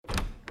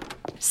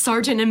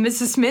Sergeant and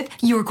Mrs. Smith,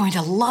 you're going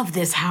to love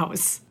this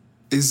house.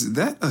 Is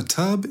that a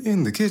tub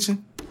in the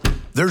kitchen?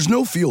 There's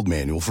no field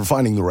manual for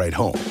finding the right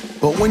home.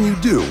 But when you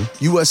do,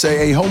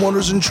 USAA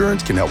Homeowners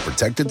Insurance can help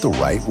protect it the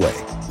right way.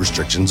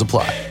 Restrictions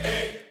apply.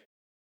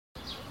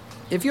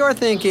 If you're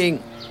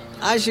thinking,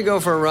 I should go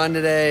for a run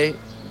today,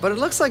 but it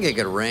looks like it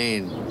could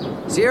rain,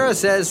 Sierra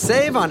says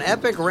save on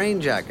Epic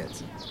rain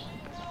jackets.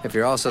 If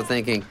you're also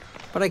thinking,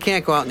 but I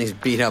can't go out in these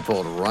beat-up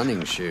old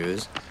running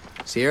shoes,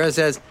 Sierra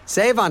says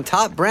save on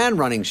top brand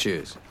running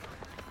shoes.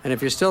 And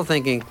if you're still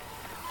thinking,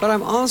 but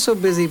I'm also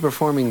busy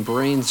performing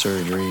brain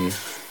surgery,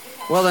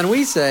 well, then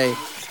we say,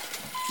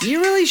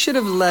 you really should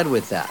have led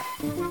with that.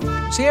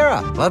 Sierra,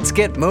 let's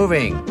get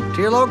moving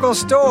to your local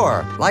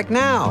store, like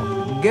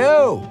now.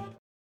 Go!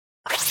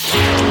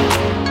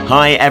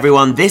 Hi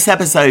everyone, this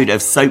episode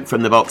of Soap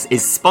from the Box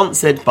is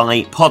sponsored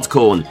by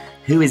Podcorn.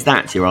 Who is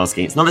that, you're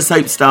asking? It's not a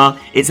soap star,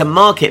 it's a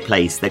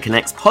marketplace that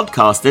connects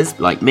podcasters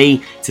like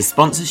me to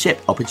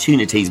sponsorship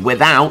opportunities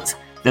without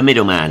the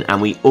middleman,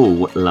 and we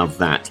all love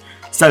that.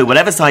 So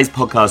whatever size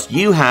podcast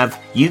you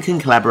have, you can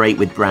collaborate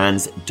with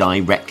brands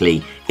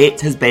directly. It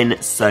has been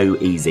so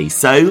easy.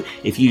 So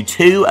if you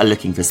too are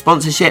looking for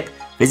sponsorship,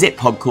 visit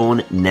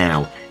Podcorn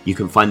now. You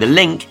can find the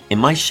link in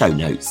my show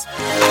notes.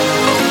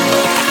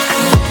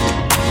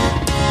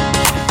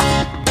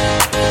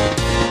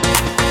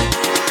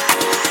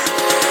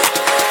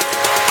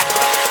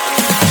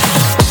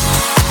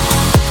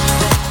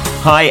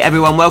 Hi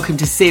everyone, welcome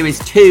to Series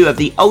 2 of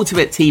the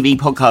Ultimate TV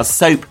podcast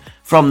Soap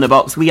from the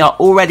Box. We are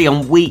already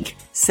on week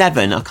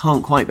 7, I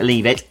can't quite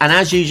believe it. And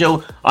as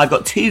usual, I've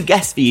got 2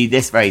 guests for you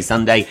this very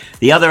Sunday.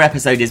 The other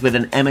episode is with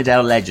an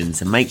Emmerdale legend,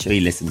 so make sure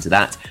you listen to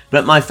that.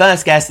 But my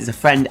first guest is a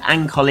friend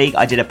and colleague.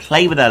 I did a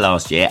play with her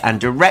last year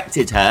and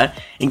directed her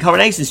in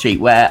Coronation Street,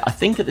 where I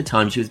think at the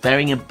time she was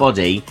burying a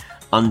body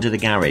under the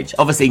garage.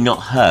 Obviously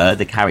not her,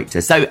 the character.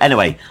 So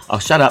anyway, I'll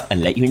shut up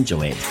and let you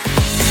enjoy it.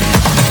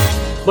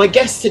 My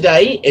guest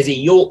today is a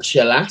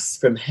Yorkshire lass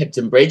from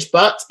Hebden Bridge,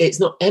 but it's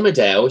not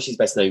Emmerdale she's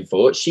best known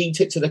for. She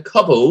took to the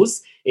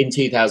cobbles in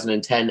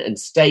 2010 and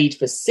stayed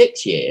for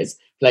 6 years,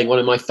 playing one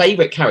of my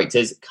favourite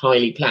characters,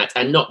 Kylie Platt,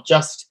 and not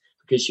just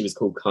because she was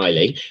called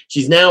Kylie.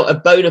 She's now a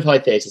bona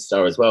fide theatre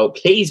star as well.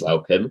 Please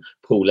welcome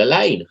Paula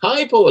Lane.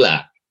 Hi,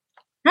 Paula.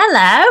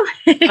 Hello.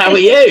 How are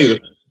you?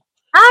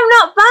 I'm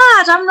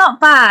not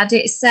bad.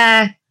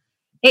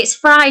 It's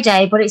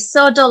Friday, but it's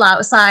so dull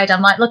outside.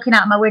 I'm like looking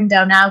out my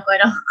window now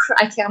going, oh,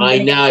 crikey. I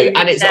know.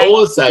 And it's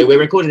also, we're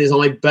recording this on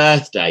my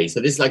birthday. So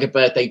this is like a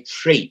birthday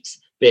treat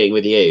being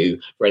with you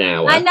for an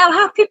hour. I know.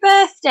 Happy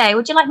birthday.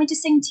 Would you like me to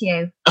sing to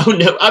you? Oh,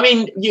 no. I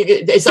mean,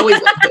 it's always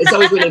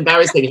really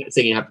embarrassing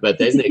singing happy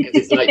birthday, isn't it?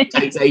 Because it's like, it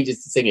takes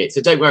ages to sing it. So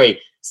don't worry.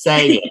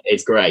 Saying it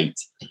is great.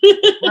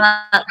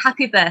 Well,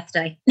 happy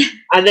birthday.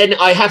 And then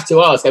I have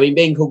to ask, I mean,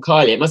 being called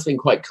Kylie, it must have been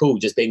quite cool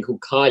just being called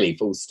Kylie,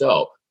 full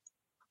stop.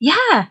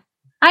 Yeah.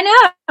 I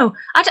know.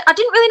 I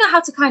didn't really know how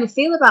to kind of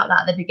feel about that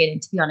at the beginning,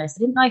 to be honest.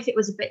 I didn't know if it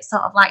was a bit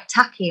sort of like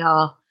tacky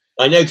or...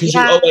 I know, because you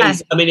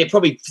always... I mean, it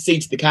probably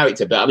suited the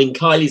character, but I mean,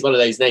 Kylie's one of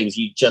those names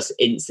you just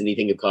instantly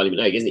think of Kylie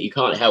Minogue, isn't it? You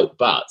can't help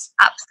but.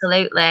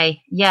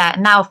 Absolutely. Yeah.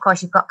 Now, of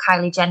course, you've got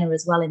Kylie Jenner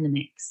as well in the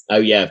mix. Oh,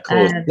 yeah, of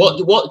course.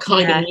 What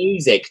kind of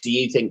music do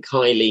you think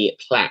Kylie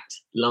Platt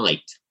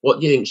liked?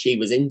 What do you think she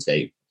was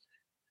into?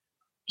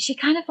 She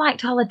kind of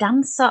liked all the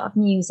dance sort of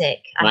music,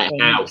 I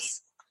think.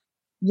 House.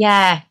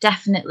 Yeah,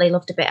 definitely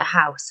loved a bit of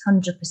house,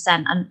 100%.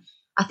 And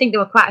I think there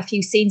were quite a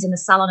few scenes in the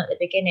salon at the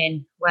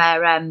beginning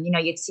where,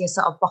 you'd see her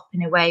sort of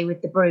bopping away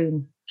with the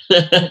broom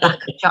in the back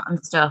of shot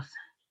and stuff.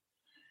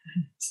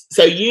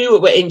 So you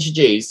were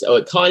introduced,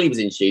 or Kylie was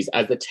introduced,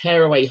 as the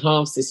tearaway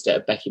half-sister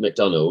of Becky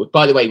McDonald.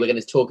 By the way, we're going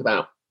to talk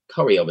about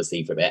Corrie,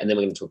 obviously, for a bit, and then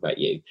we're going to talk about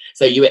you.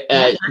 So she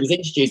was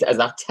introduced as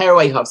the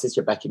tearaway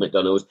half-sister of Becky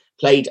McDonald,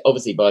 played,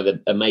 obviously, by the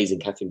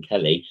amazing Catherine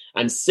Kelly,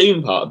 and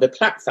soon part of the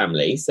Platt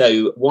family,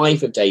 so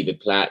wife of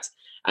David Platt,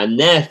 and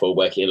therefore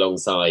working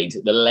alongside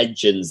the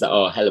legends that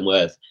are Helen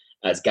Worth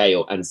as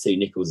Gail and Sue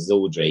Nichols as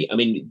Audrey. I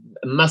mean,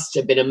 it must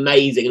have been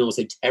amazing and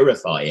also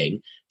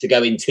terrifying to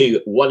go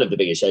into one of the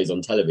biggest shows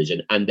on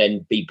television and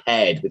then be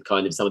paired with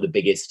kind of some of the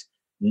biggest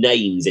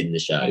names in the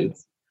show.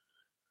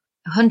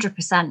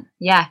 100%,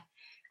 yeah.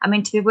 I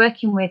mean, to be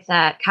working with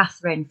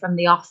Catherine from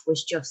the off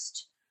was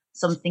just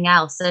something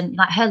else. And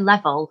like her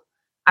level,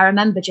 I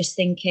remember just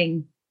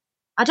thinking,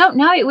 I don't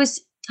know, it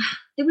was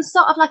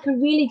sort of like a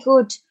really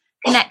good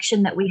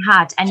connection that we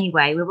had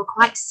anyway. We were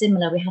quite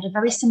similar. We had a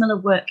very similar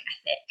work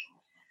ethic.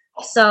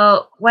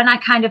 So when I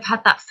kind of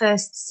had that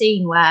first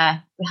scene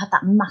where we had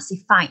that massive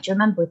fight, do you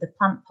remember with the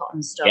plant pot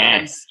and stuff?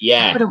 Yes,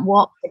 yeah. I couldn't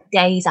walk for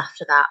days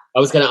after that. I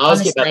was going to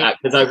ask you about that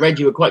because I read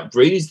you were quite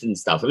bruised and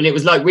stuff. I mean, it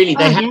was like really,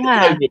 they had to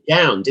tone it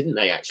down, didn't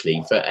they,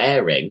 actually, for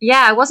airing?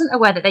 Yeah, I wasn't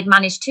aware that they'd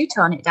managed to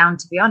tone it down,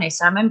 to be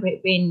honest. I remember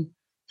it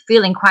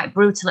feeling quite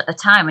brutal at the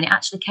time when it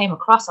actually came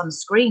across on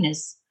screen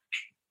as,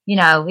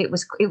 it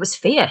was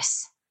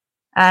fierce.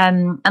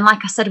 And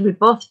like I said, we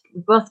both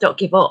don't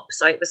give up.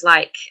 So it was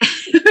like,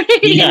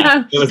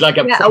 it was like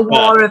a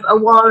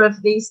war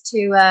of these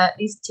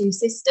two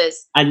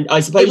sisters. And I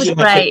suppose you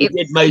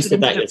did most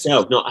of that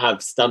yourself, not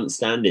have stunt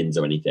stand-ins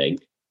or anything.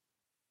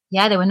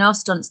 Yeah, there were no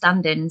stunt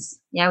stand-ins.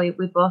 Yeah, we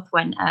both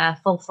went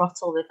full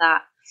throttle with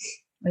that.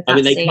 I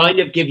mean, they kind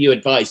of give you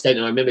advice, don't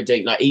they? I remember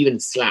doing like even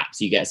slaps,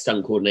 you get a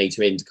stunt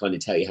coordinator in to kind of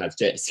tell you how to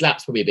do it.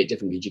 Slaps probably a bit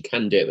different because you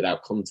can do it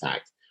without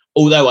contact.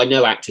 Although I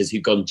know actors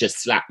who've gone just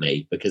slap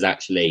me because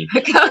actually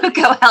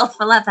go hell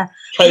for leather.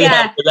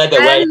 Hell for leather,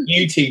 where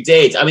you two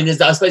did. I mean,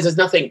 I suppose there's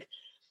nothing.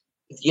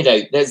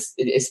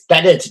 It's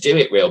better to do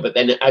it real, but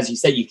then as you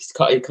said,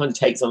 it kind of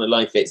takes on a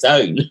life of its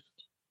own.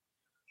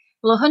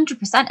 Well,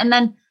 100%, and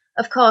then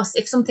of course,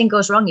 if something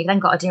goes wrong, you've then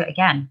got to do it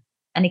again.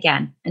 And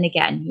again and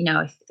again,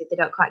 if they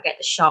don't quite get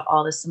the shot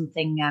or there's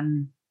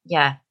something,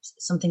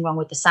 something wrong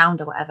with the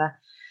sound or whatever.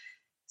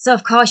 So,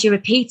 of course, you're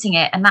repeating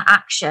it and that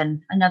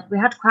action. And we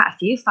had quite a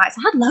few fights.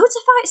 I had loads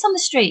of fights on the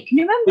street. Can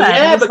you remember?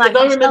 Yeah, because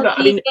I remember.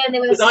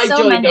 There were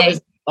so many.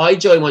 I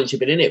joined once you'd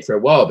been in it for a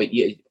while, but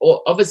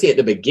obviously at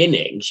the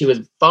beginning, she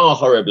was far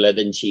horribler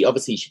than she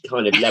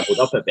kind of leveled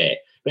up a bit.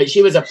 But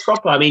she was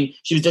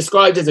she was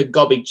described as a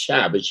gobby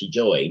chab as she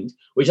joined,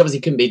 which obviously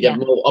couldn't be the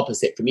more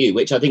opposite from you,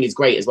 which I think is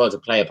great as well to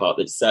play a part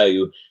that's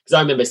so... Because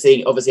I remember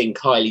seeing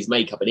Kylie's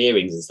makeup and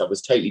earrings and stuff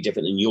was totally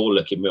different than your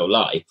look in real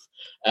life.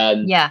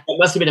 It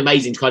must have been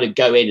amazing to kind of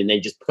go in and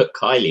then just put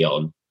Kylie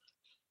on.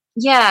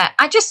 Yeah,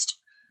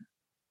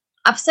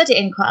 I've said it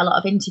in quite a lot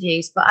of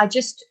interviews, but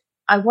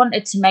I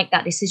wanted to make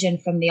that decision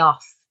from the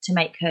off to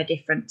make her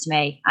different to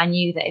me. I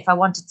knew that if I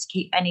wanted to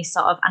keep any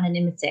sort of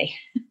anonymity,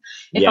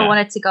 I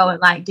wanted to go and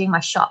like do my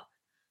shop,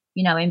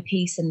 in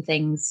peace and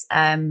things,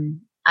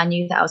 I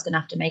knew that I was going to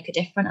have to make a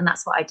difference, and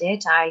that's what I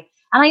did.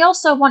 And I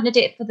also wanted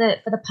it for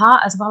the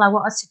part as well. I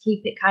wanted to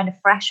keep it kind of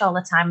fresh all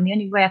the time. And the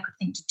only way I could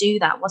think to do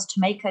that was to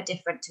make her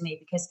different to me,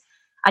 because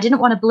I didn't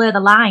want to blur the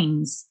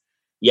lines.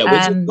 Yeah,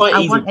 which is quite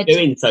easy to do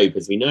in soap,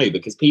 as we know,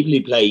 because people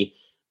who play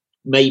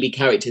maybe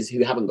characters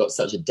who haven't got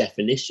such a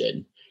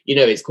definition,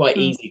 it's quite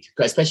easy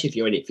to, especially if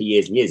you're in it for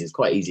years and years, it's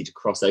quite easy to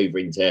cross over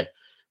into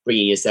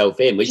bringing yourself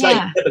in,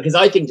 because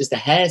I think just a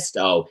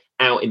hairstyle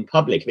out in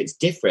public, if it's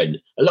different,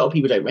 a lot of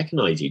people don't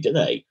recognise you, do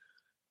they?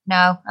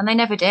 No, and they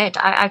never did.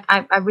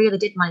 I really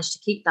did manage to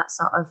keep that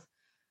sort of...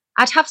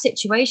 I'd have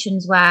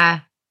situations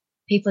where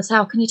people would say,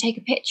 "Oh, can you take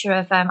a picture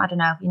of, I don't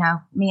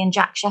know, me and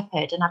Jack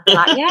Shepherd?" And I'd be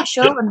like, "Yeah,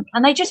 sure."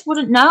 And they just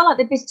wouldn't know. Like,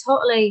 they'd be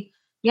totally,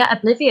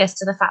 oblivious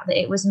to the fact that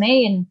it was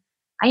me. And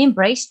I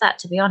embraced that,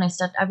 to be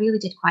honest. I really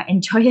did quite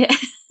enjoy it.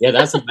 Yeah,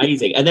 that's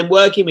amazing. And then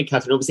working with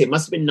Catherine, obviously, it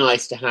must have been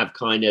nice to have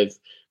kind of...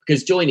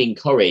 Because joining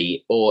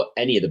Corrie or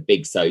any of the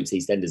big soaps,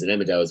 EastEnders and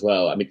Emmerdale as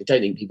well, I mean, I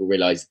don't think people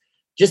realise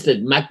just the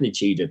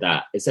magnitude of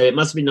that. So it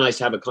must have been nice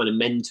to have a kind of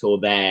mentor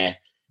there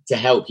to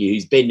help you,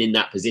 who's been in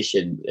that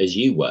position as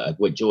you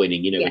were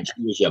joining, when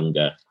she was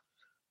younger.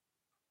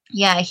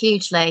 Yeah,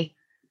 hugely.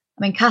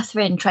 I mean,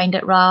 Catherine trained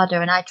at RADA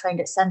and I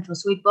trained at Central,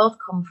 so we both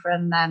come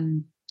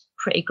from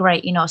pretty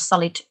great,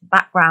 solid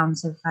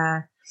backgrounds of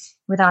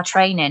with our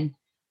training.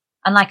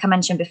 And like I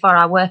mentioned before,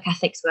 our work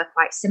ethics were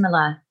quite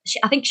similar.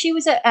 I think she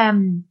was at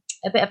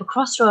a bit of a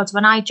crossroads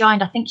when I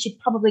joined. I think she'd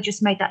probably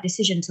just made that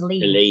decision to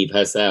leave. To leave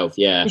herself,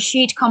 yeah.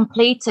 She'd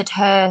completed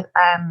her,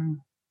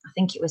 I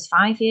think it was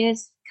 5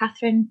 years,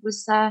 Catherine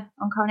was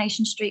on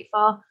Coronation Street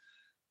for.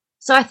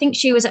 So I think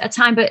she was at a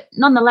time, but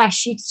nonetheless,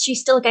 she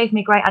still gave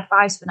me great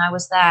advice when I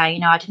was there.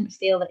 I didn't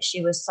feel that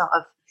she was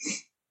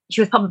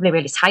she was probably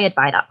really tired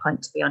by that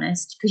point, to be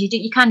honest, because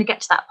you kind of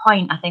get to that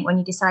point, I think, when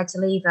you decide to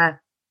leave a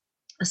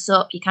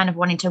soap, you kind of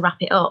wanting to wrap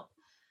it up.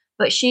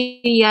 But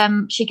she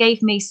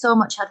gave me so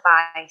much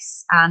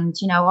advice, and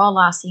all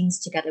our scenes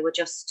together were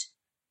just,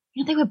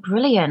 they were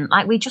brilliant.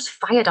 Like, we just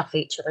fired off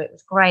each other. It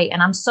was great,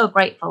 and I'm so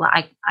grateful that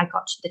I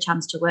got the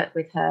chance to work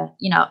with her,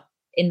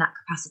 in that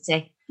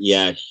capacity.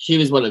 Yeah, she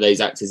was one of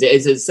those actors. It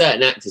is a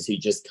certain actors who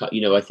just cut.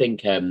 I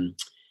think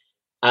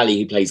Ali,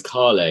 who plays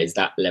Carla, is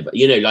that level.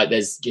 Like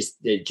there's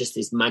just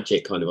this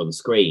magic kind of on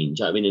screen.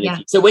 Do you know what I mean?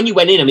 And so when you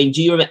went in, I mean,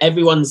 do you remember?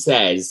 Everyone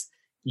says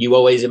you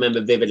always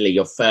remember vividly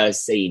your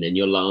first scene and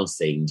your last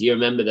scene. Do you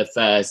remember the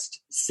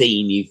first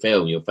scene you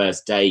filmed, your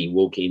first day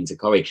walking into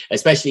Corrie?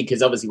 Especially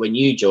because obviously when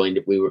you joined,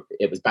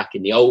 it was back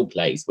in the old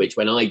place, which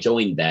when I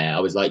joined there, I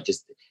was like,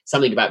 just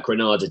something about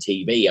Granada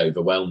TV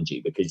overwhelmed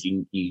you because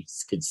you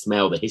could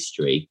smell the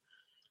history.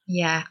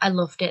 Yeah, I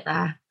loved it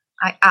there.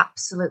 I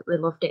absolutely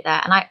loved it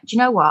there. And do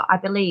you know what? I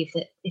believe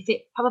that if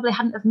it probably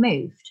hadn't have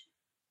moved,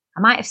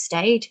 I might have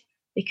stayed,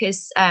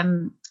 because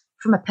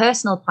from a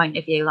personal point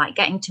of view, like,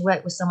 getting to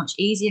work was so much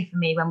easier for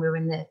me when we were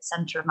in the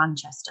centre of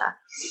Manchester.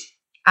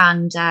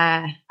 And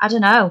I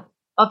don't know,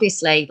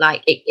 obviously,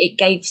 like, it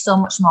gave so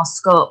much more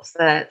scope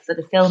for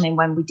the filming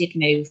when we did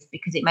move,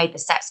 because it made the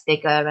sets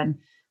bigger and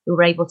we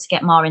were able to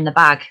get more in the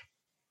bag.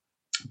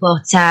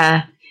 But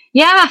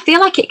I feel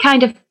like it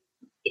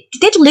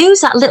did lose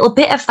that little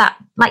bit of that.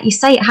 Like you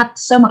say, it had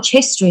so much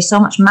history, so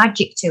much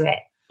magic to it.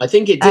 I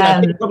think it did. I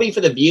think probably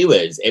for the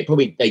viewers,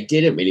 they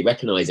didn't really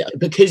recognise it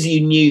because you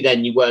knew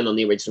then you weren't on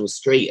the original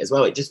street as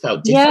well. It just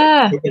felt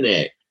different, didn't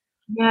it?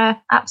 Yeah,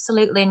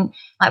 absolutely. And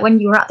like when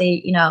you were at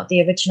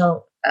the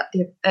original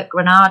at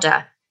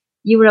Granada,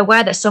 you were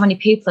aware that so many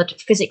people had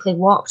physically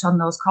walked on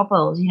those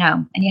cobbles,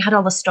 and you had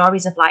all the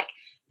stories of like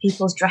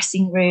people's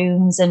dressing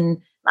rooms and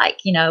like,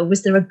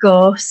 was there a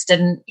ghost?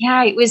 And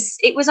yeah, it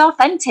was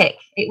authentic.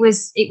 It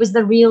was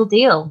the real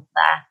deal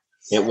there.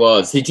 It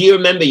was. So do you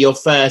remember your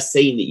first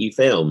scene that you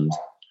filmed?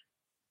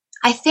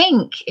 I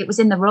think it was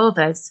in the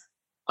Rovers.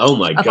 Oh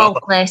my God. Of all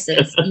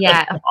places.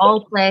 Yeah, of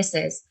all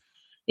places.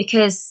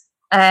 Because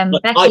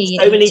Becky...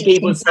 So many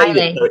people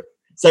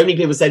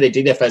say they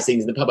do their first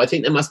scenes in the pub. I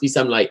think there must be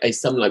some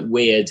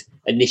weird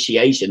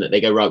initiation that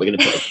they go, right, we're going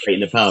to put her straight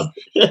in the pub.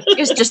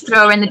 just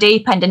throw her in the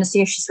deep end and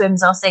see if she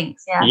swims or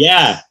sinks. Yeah.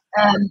 Yeah.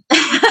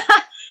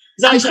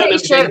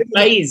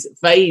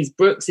 Faye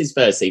Brooks's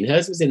first scene,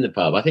 hers was in the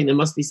pub. I think there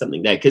must be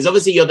something there because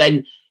obviously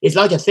it's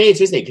like a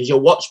theatre, isn't it? Because you're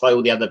watched by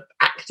all the other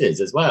actors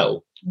as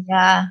well.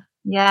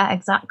 Yeah,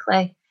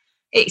 exactly.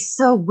 It's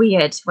so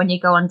weird when you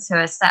go onto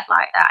a set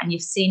like that and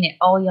you've seen it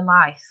all your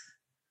life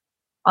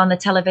on the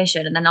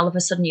television, and then all of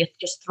a sudden you're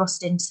just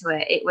thrust into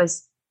it. It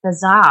was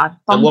bizarre.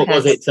 Bonkers. And what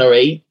was it?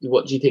 Sorry,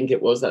 what do you think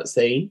it was, that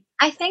scene?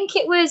 I think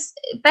it was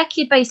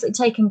Becky had basically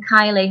taken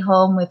Kylie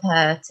home with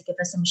her to give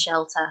her some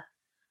shelter.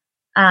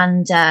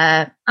 And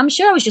I'm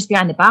sure I was just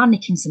behind the bar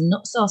nicking some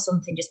nuts or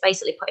something, just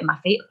basically putting my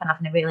feet up and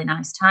having a really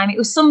nice time. It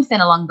was something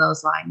along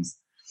those lines.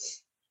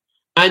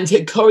 And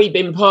had Corrie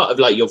been part of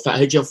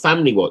had your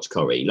family watched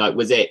Corrie? Like,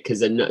 was it,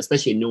 because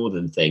especially a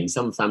northern thing,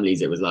 some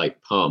families it was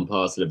like part and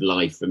parcel of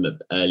life from an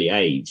early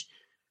age.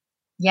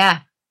 Yeah,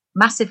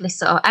 massively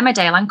so.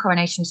 Emmerdale and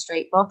Coronation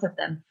Street, both of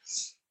them.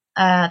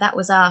 That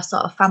was our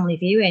sort of family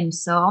viewing.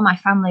 So all my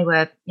family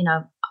were,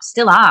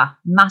 still are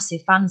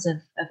massive fans of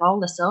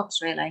all the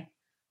soaps, really.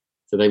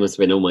 So they must have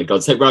been, oh my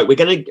God. So, right, we're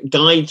going to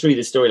guide through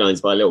the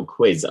storylines by a little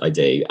quiz that I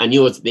do. And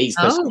these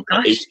questions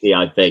are easy,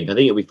 I think. I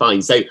think it'll be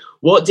fine. So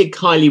what did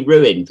Kylie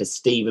ruin for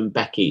Steve and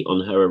Becky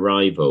on her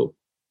arrival?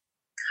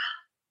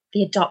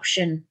 The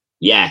adoption.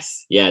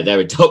 Yes. Yeah, their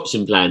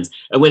adoption plans.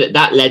 And when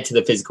that led to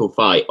the physical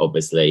fight,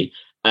 obviously.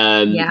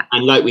 And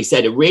like we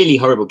said, a really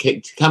horrible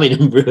kick to come in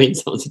and ruin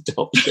someone's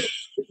adoption.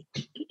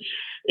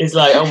 It's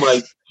like, oh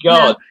my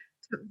God.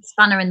 Yeah.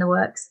 Spanner in the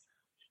works.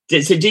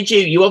 So did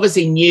you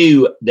obviously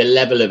knew the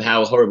level of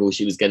how horrible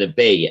she was going to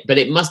be, but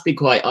I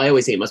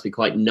always think it must be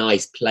quite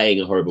nice playing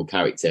a horrible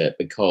character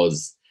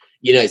because,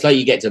 it's like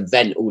you get to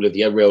vent all of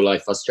your real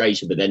life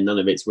frustration, but then none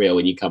of it's real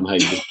when you come home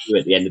with you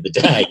at the end of the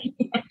day.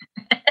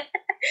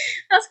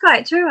 That's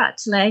quite true,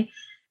 actually.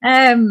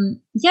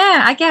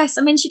 I guess.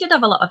 I mean, she did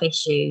have a lot of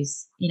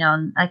issues,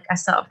 and I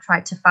sort of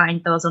tried to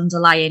find those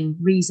underlying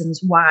reasons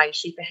why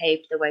she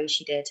behaved the way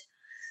she did.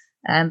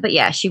 But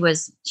yeah, she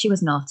was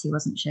naughty,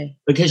 wasn't she?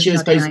 Because she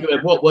was supposed to.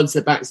 What was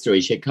the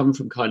backstory? She had come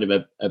from kind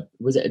of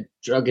was it a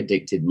drug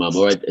addicted mum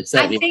or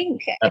certainly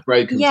a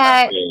broken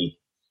family?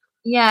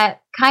 Yeah,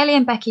 Kylie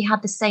and Becky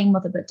had the same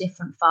mother but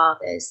different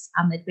fathers,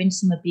 and there'd been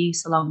some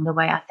abuse along the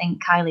way. I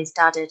think Kylie's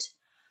dad had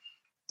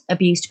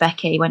abused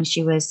Becky when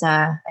she was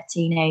a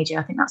teenager.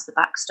 I think that's the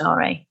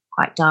backstory.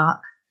 Quite dark.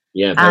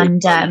 Yeah,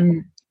 and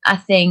I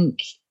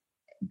think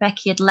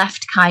Becky had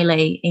left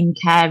Kylie in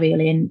care,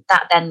 really, and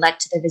that then led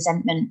to the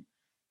resentment.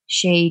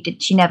 She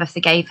never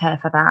forgave her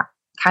for that.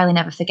 Kylie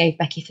never forgave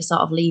Becky for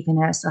sort of leaving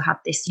her, so had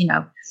this,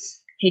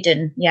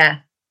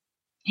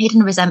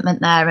 hidden resentment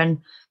there, and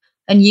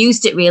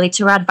used it really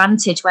to her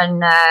advantage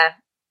when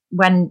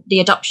the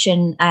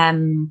adoption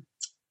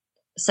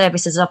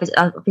services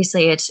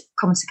obviously had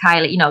come to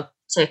Kylie,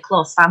 to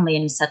close family,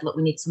 and said, look,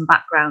 we need some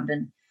background,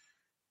 and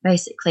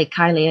basically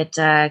Kylie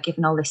had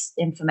given all this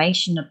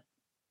information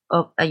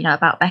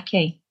about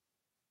Becky.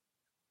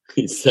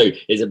 So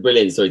it's a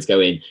brilliant story to go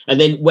in. And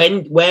then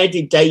where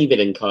did David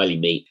and Kylie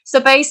meet? So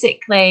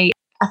basically,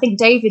 I think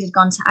David had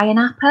gone to Ayia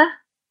Napa.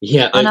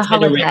 Yeah, on a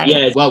holiday.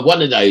 Yeah, well,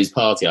 one of those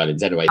party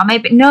islands anyway. Or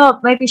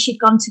maybe she'd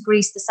gone to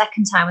Greece the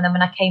second time, and then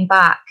when I came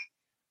back,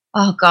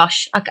 oh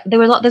gosh,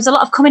 there's a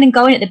lot of coming and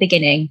going at the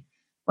beginning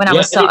when I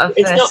was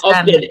it's first. Not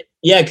often,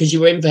 because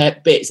you were in for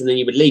bits and then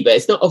you would leave, but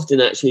it's not often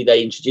actually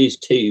they introduce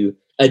to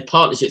a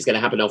partnership that's going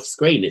to happen off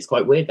screen. It's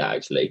quite weird that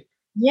actually.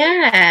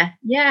 Yeah,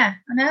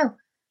 I know.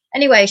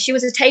 Anyway, she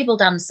was a table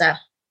dancer,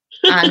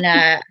 and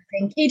I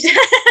think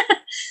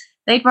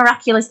they'd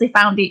miraculously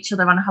found each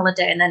other on a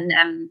holiday, and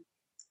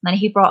then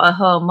he brought her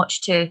home,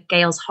 much to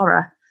Gail's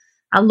horror.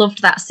 I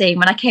loved that scene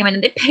when I came in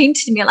and they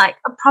painted me like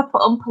a proper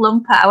Oompa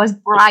Loompa. I was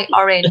bright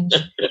orange,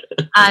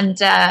 and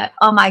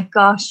oh my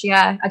gosh,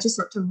 yeah, I just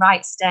looked a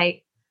right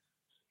state.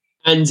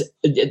 And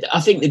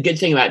I think the good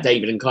thing about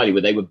David and Kylie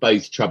were they were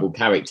both troubled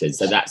characters,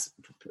 so that's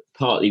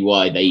partly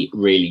why they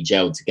really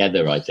gelled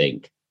together, I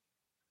think.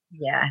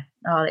 Yeah.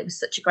 Oh, it was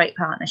such a great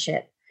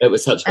partnership. It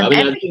was such. I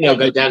think they'll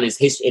go down in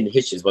history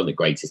as one of the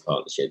greatest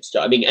partnerships.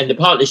 I mean, and the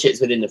partnerships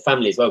within the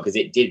family as well, because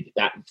it did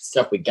that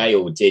stuff with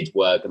Gail did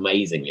work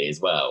amazingly as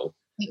well.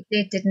 It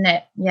did, didn't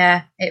it?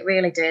 Yeah, it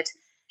really did.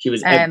 She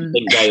was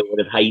everything Gail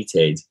would have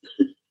hated.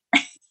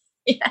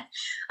 Yeah,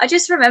 I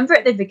just remember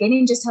at the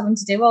beginning just having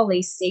to do all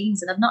these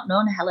scenes, and I've not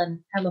known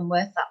Helen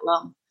Worth that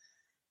long.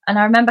 And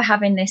I remember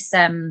having this,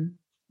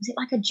 was it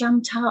like a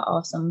jam tart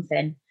or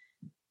something?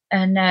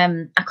 And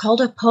I called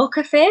her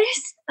Poker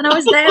Face, and I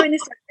was there in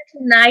this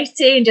little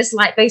nightie and just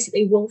like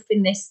basically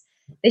wolfing this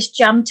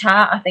jam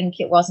tart, I think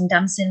it was, and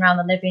dancing around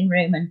the living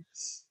room. And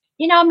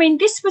you know, I mean,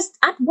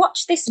 I'd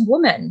watched this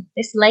woman,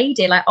 this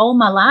lady, like all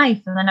my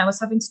life, and then I was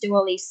having to do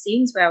all these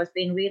scenes where I was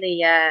being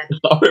really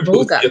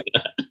vulgar.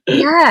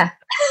 Yeah.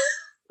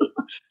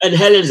 And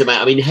Helen's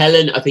about, I mean,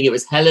 Helen, I think it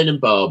was Helen and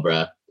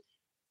Barbara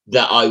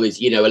that I was,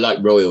 you know, are like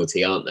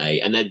royalty, aren't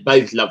they? And they're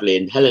both lovely,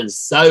 and Helen's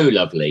so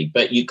lovely,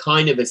 but you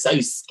kind of are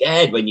so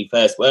scared when you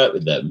first work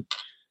with them.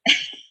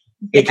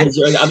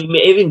 Because I mean,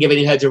 even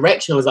giving her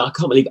direction, I was like, I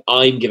can't believe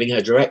I'm giving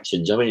her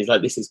directions. I mean, it's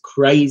like, this is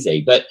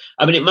crazy. But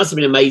I mean, it must have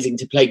been amazing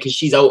to play, because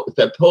she's old.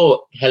 But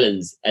poor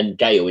Helen's and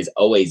Gail is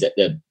always at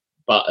the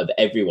butt of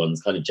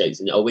everyone's kind of jokes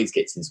and always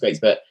gets in scrapes.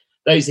 But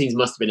those things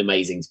must have been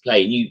amazing to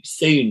play. And you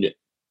soon,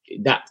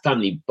 that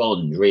family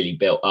bond really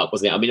built up,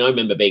 wasn't it? I mean, I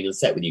remember being on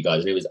set with you guys,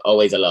 and it was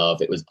always a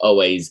laugh. It was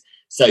always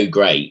so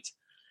great.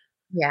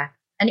 Yeah,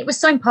 and it was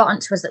so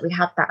important to us that we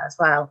had that as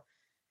well.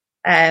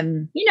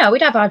 You know,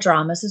 we'd have our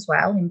dramas as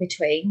well in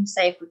between.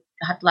 Say if we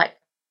had like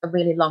a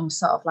really long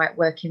sort of like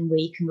working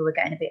week and we were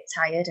getting a bit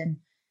tired and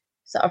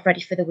sort of ready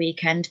for the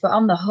weekend, but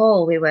on the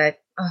whole we were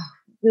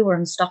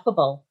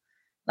unstoppable.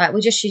 Like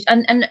we just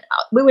and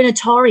we were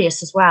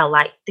notorious as well.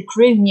 Like the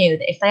crew knew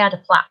that if they had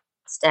a flat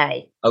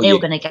day, they were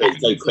going to get it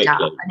so quickly.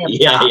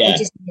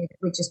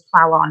 We just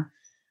plow on.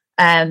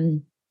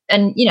 And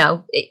you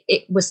know,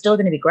 it was still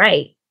going to be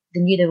great.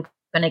 They knew they were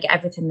going to get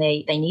everything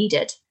they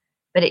needed.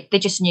 But they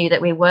just knew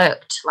that we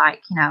worked,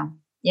 like, you know,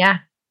 yeah.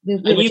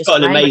 And you've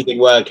got an amazing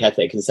work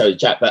ethic, and so does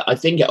Jack. But I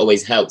think it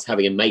always helps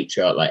having a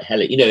matriarch like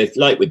Helen. You know, if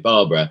like with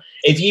Barbara,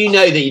 if you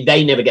know that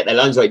they never get their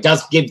lines right, it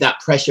does give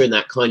that pressure and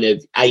that kind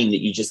of aim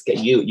that you just get.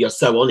 You're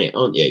so on it,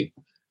 aren't you?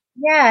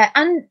 Yeah,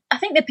 and I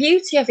think the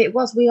beauty of it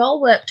was we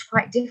all worked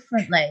quite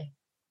differently.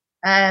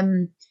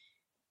 You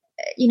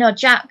know,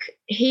 Jack,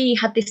 he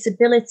had this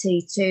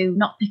ability to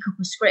not pick up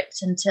a script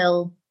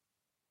until,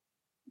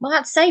 well,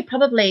 I'd say you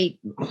probably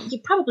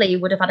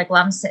would have had a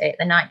glance at it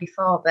the night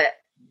before, but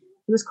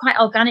he was quite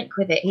organic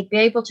with it. He'd be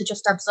able to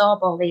just absorb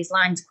all these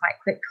lines quite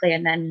quickly,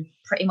 and then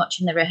pretty much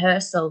in the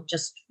rehearsal,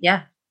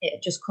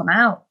 it'd just come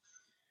out.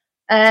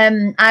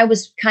 I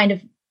was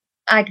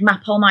I'd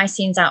map all my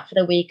scenes out for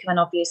the week, and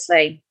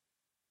obviously,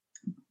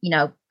 you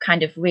know,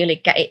 kind of really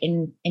get it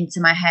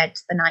into my head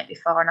the night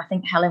before. And I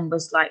think Helen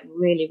was like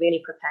really,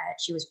 really prepared.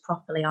 She was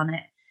properly on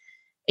it,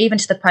 even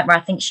to the point where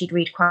I think she'd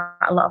read quite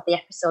a lot of the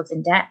episodes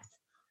in depth.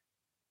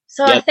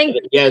 So I think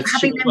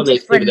having them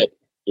different.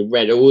 You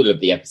read all of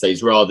the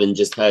episodes rather than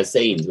just her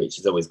scenes, which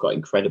is always quite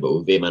incredible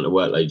with the amount of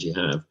workload you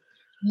have.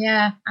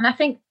 Yeah, and I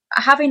think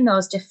having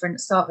those different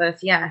sort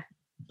of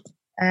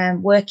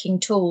working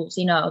tools,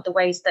 you know, the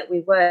ways that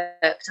we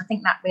worked, I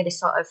think that really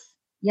sort of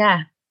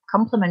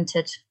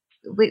complemented.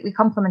 We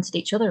complemented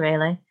each other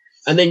really.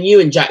 And then you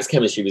and Jack's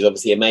chemistry was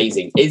obviously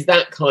amazing. Is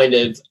that kind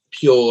of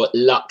pure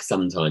luck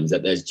sometimes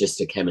that there's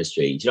just a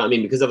chemistry? Do you know what I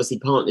mean? Because obviously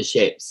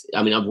partnerships,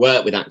 I mean, I've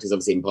worked with actors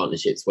obviously in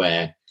partnerships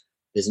where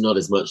there's not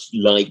as much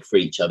like for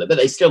each other, but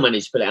they still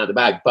manage to pull it out of the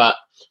bag. But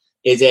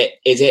is it,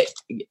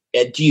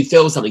 do you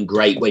feel something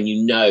great when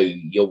you know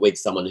you're with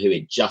someone who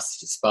it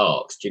just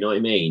sparks? Do you know what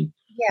I mean?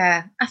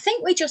 Yeah, I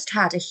think we just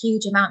had a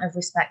huge amount of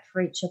respect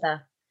for each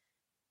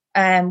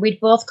other. We'd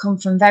both come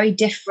from very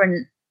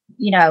different,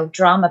 you know,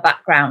 drama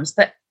backgrounds,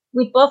 but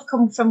we'd both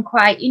come from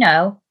quite, you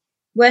know,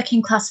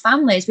 working class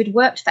families. We'd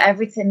worked for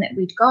everything that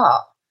we'd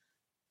got.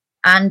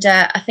 And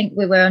I think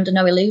we were under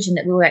no illusion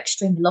that we were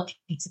extremely lucky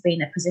to be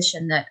in a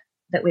position that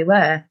we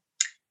were,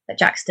 that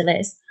Jack still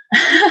is.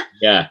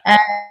 Yeah.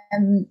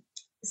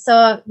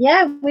 So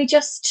yeah, we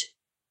just,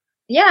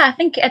 I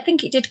think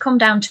it did come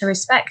down to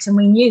respect, and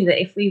we knew that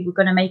if we were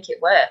going to make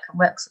it work and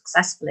work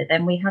successfully,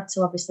 then we had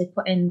to obviously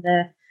put in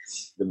the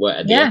work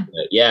at the end of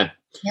it. Yeah.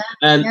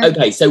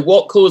 Okay, so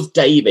what caused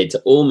David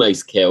to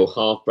almost kill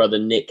half-brother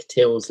Nick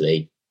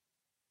Tilsley?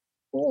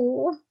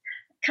 Oh,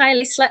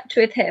 Kylie slept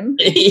with him.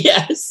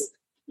 Yes.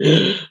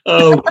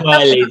 Oh,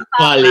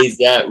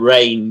 Kylie's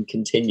reign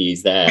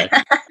continues there.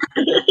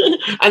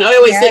 And I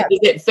always think, does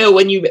it, Phil,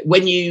 when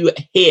you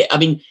hear, I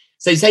mean,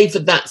 so say for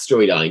that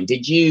storyline,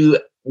 did you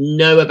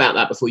know about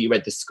that before you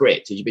read the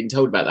script? Had you been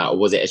told about that, or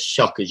was it a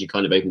shock as you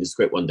kind of opened the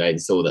script one day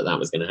and saw that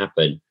was going to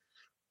happen?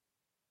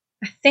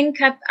 I think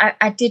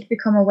I did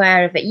become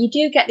aware of it. You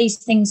do get these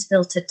things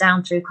filtered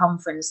down through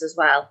conference as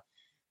well.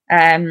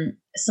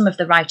 Some of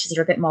the writers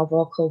are a bit more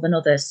vocal than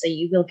others, so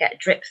you will get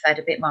drip fed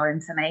a bit more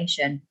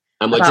information.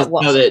 And we'll just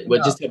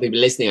tell people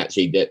listening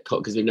actually that,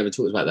 because we've never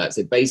talked about that.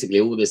 So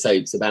basically, all the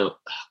soaps about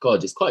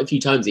just quite a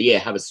few times a year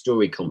have a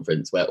story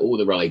conference where all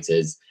the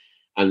writers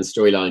and the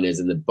storyliners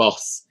and the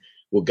boss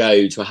will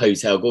go to a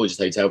hotel, gorgeous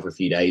hotel, for a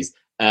few days.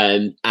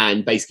 And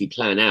basically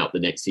plan out the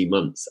next few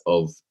months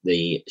of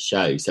the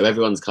show. So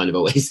everyone's kind of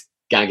always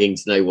gagging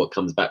to know what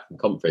comes back from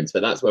conference.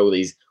 But that's where all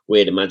these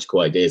weird and magical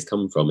ideas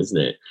come from, isn't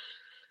it?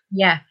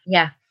 Yeah.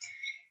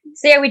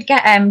 So yeah, we'd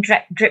get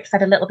drip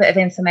fed a little bit of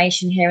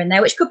information here and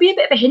there, which could be a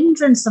bit of a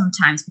hindrance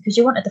sometimes because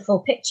you wanted the full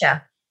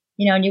picture,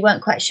 and you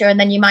weren't quite sure. And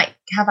then you might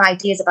have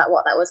ideas about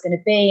what that was going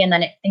to be, and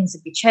then things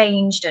would be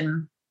changed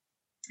and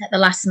at the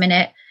last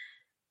minute.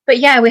 But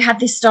yeah, we had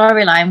this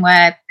storyline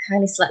where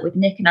Kylie slept with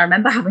Nick, and I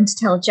remember having to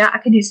tell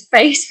Jack, and his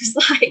face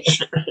was like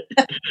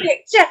a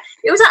picture.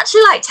 It was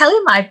actually like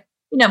telling my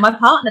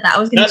partner that I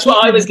was going to. That's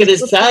what I was going to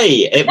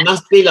say. It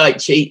must be like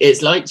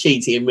it's like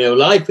cheating in real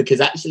life, because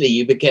actually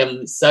you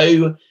become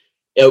so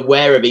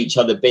aware of each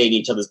other being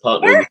each other's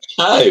partner in the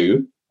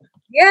show.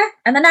 Yeah,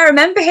 and then I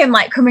remember him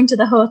like coming to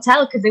the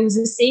hotel because there was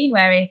a scene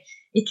where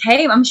he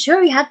came. I'm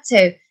sure he had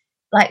to.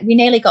 Like, we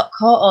nearly got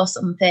caught or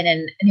something,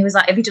 and he was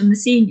like, "Have you done the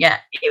scene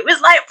yet?" It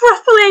was like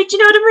properly. Do you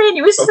know what I mean?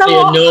 It was probably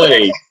so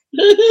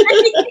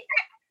annoyed.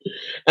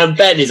 And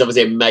Ben is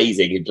obviously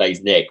amazing, who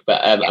plays Nick.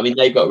 But I mean,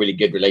 they've got a really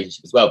good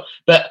relationship as well.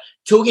 But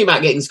talking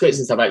about getting scripts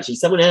and stuff, actually,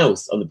 someone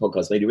else on the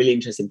podcast made a really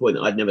interesting point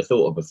that I'd never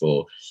thought of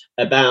before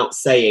about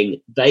saying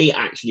they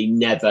actually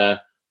never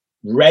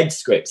read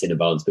scripts in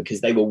advance because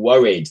they were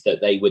worried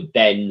that they would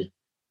then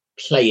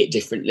play it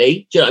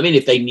differently. Do you know what I mean?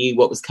 If they knew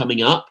what was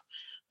coming up.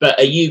 But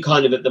are you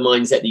kind of at the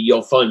mindset that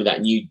you're fine with that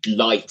and you'd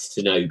like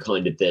to know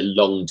kind of the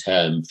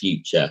long-term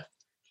future?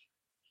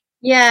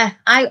 Yeah,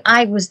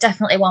 I was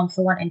definitely one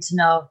for wanting to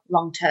know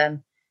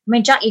long-term. I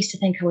mean, Jack used to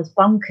think I was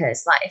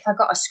bonkers. Like, if I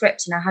got a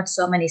script and I had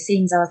so many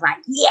scenes, I was like,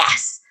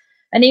 yes!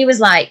 And he was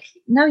like,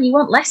 no, you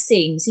want less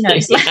scenes.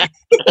 It's like,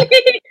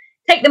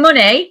 take the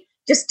money,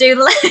 just do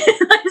the less.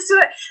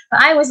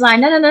 But I was like,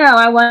 no,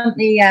 I want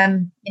the,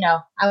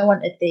 I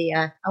wanted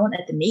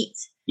the meat.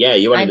 Yeah,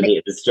 you wanted to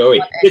meet the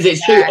story. Because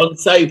it's true, on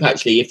soap,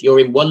 actually, if you're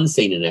in one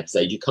scene in an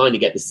episode, you kind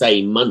of get the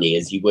same money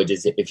as you would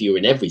as if you were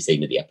in every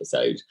scene of the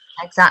episode.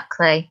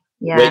 Exactly,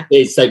 yeah.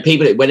 So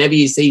people, whenever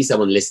you see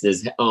someone,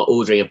 listeners, are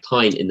ordering a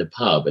pint in the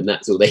pub and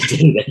that's all they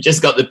do, they've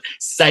just got the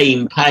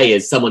same pay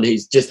as someone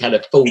who's just had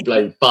a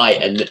full-blown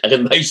fight and an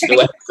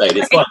emotional episode.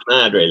 It's quite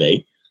mad,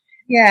 really.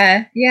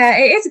 Yeah,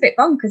 it is a bit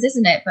bonkers,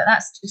 isn't it? But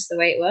that's just the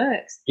way it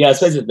works. Yeah, I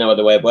suppose there's no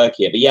other way of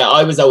working it. But yeah,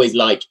 I was always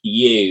like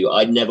you.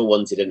 I never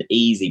wanted an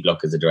easy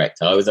block as a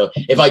director.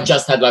 If I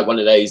just had like one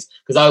of those,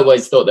 because I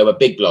always thought there were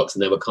big blocks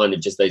and there were kind of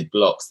just those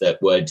blocks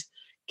that would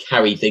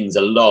carry things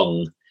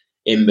along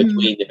in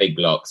between the big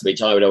blocks,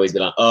 which I would always be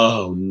like,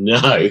 oh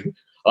no.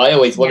 I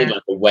always wanted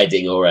like a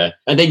wedding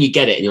and then you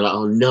get it and you're like,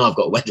 oh no, I've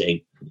got a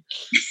wedding.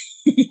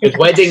 Because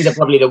weddings are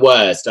probably the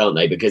worst, aren't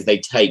they? Because they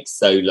take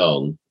so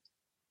long.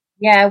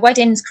 Yeah,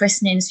 weddings,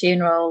 christenings,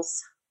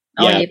 funerals.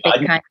 Yeah, I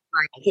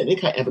don't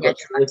think I ever got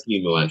to a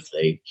funeral,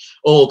 actually.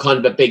 Or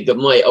kind of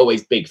my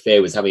always big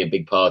fear was having a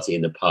big party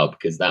in the pub,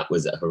 because that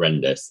was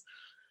horrendous.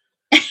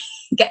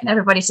 Getting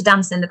everybody to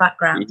dance in the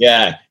background.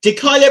 Yeah. Did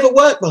Kylie ever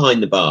work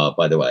behind the bar,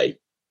 by the way?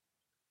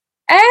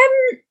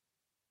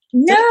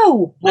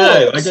 No.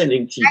 No, I don't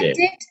think she did.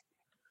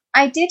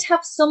 I did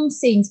have some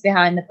scenes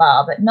behind the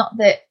bar, but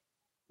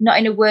not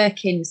in a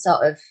working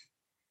sort of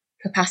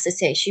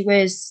capacity. She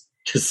was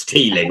just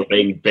stealing,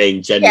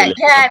 being genuine.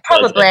 Yeah,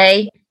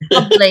 probably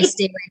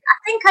stealing.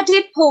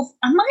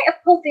 I might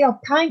have pulled the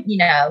odd pint,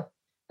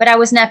 but I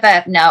was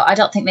never, no, I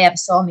don't think they ever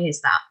saw me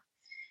as that.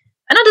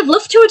 And I'd have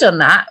loved to have done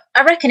that.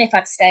 I reckon if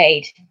I'd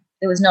stayed,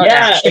 there was no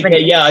doubt.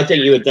 Yeah, I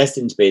think you were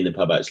destined to be in the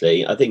pub,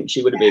 actually. I think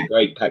she would have been a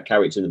great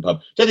character in the pub.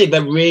 I don't think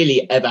they've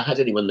really ever had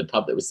anyone in the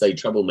pub that was so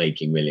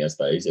troublemaking, really, I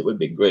suppose. It would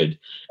be good.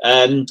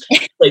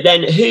 But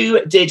then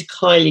who did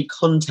Kylie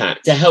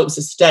contact to help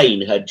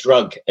sustain her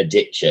drug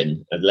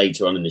addiction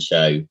later on in the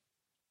show?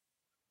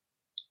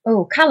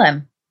 Oh,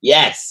 Callum.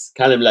 Yes,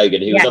 Callum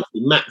Logan, who was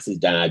obviously Max's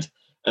dad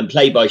and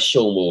played by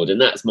Sean Ward.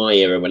 And that's my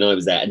era when I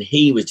was there. And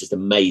he was just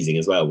amazing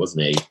as well,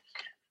 wasn't he?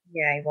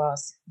 Yeah, he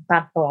was.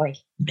 Bad boy.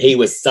 He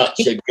was such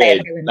a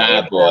good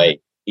bad boy.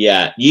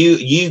 Yeah,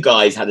 you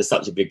guys had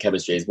such a good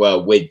chemistry as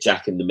well with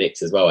Jack in the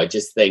mix as well. I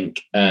just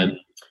think, and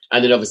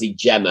then obviously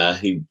Gemma,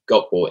 who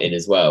got brought in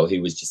as well,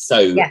 who was just so.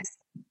 Yes.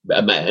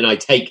 And I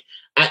take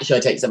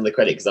some of the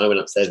credit because I went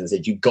upstairs and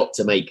said, "You got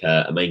to make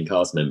her a main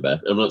cast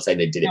member." I'm not saying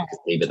they did it because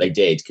me, but they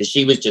did, because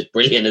she was just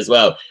brilliant as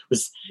well.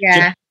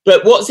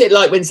 But what's it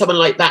like when someone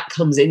like that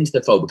comes into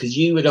the fold? Because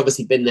you had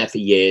obviously been there for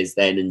years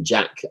then, and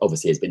Jack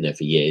obviously has been there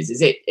for years.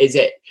 Is it?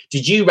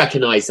 Did you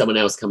recognise someone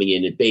else coming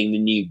in and being the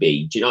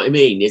newbie? Do you know what I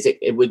mean?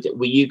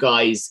 Were you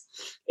guys?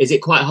 Is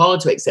it quite hard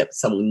to accept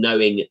someone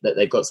knowing that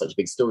they've got such a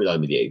big storyline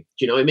with you? Do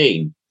you know what I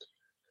mean?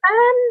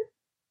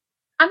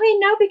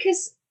 No,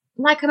 because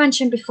like I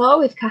mentioned before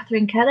with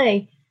Catherine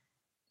Kelly,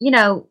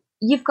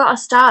 you've got to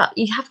start.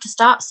 You have to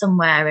start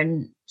somewhere,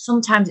 and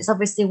sometimes it's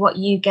obviously what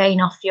you gain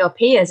off your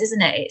peers,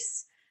 isn't it?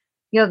 It's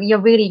you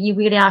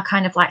really are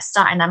kind of like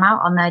starting them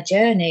out on their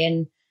journey.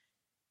 And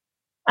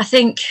I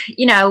think,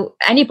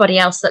 anybody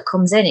else that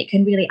comes in, it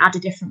can really add a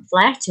different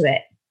flair to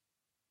it.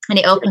 And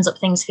it opens up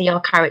things for your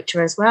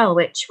character as well,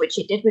 which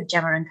it did with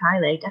Gemma and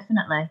Kylie,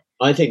 definitely.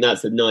 I think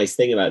that's the nice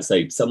thing about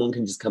soap. Someone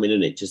can just come in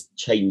and it just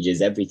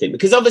changes everything.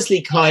 Because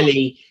obviously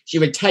Kylie, she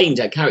retained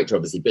her character,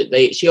 obviously, but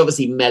she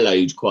obviously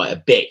mellowed quite a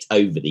bit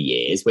over the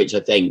years, which I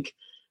think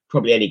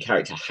probably any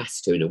character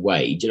has to in a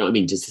way. Do you know what I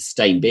mean? To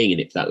sustain being in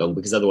it for that long,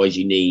 because otherwise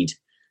you need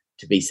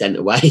to be sent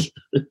away.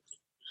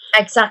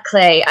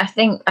 Exactly. I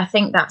think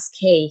that's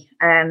key.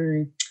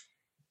 And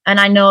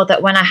I know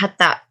that when I had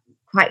that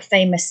quite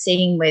famous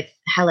scene with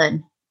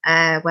Helen,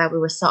 where we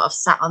were sort of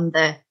sat on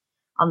the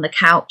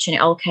couch and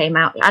it all came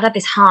out, I'd had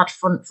this hard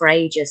front for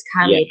ages.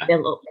 Kylie had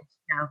built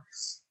up,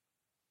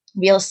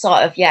 real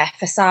sort of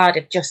facade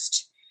of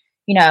just,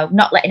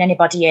 not letting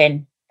anybody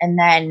in. And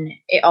then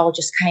it all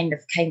just kind of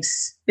came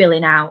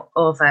spilling out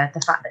over the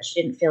fact that she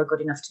didn't feel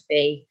good enough to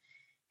be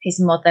his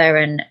mother.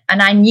 And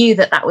I knew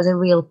that was a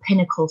real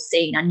pinnacle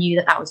scene. I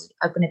knew that was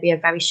going to be a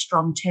very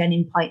strong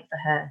turning point for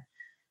her,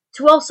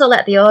 to also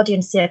let the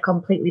audience see a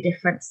completely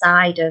different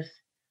side of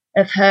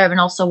her, and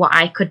also what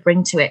I could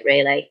bring to it,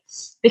 really.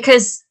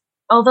 Because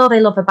although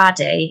they love a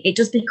baddie, it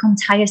does become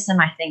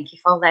tiresome, I think, if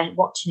all they're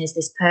watching is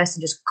this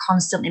person just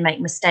constantly make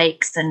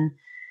mistakes. And,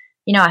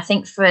 I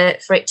think for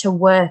it to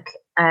work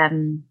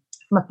from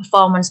a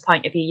performance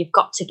point of view, you've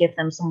got to give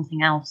them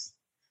something else.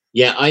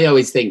 Yeah, I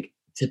always think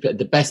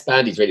the best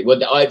baddies, really.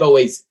 Well,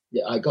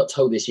 I got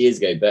told this years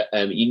ago, but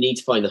you need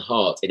to find the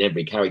heart in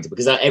every character,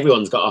 because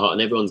everyone's got a heart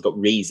and everyone's got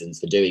reasons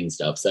for doing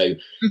stuff. So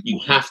you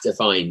have to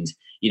find,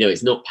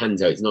 it's not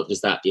panto, it's not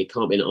just that. It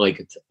can't be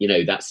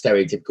that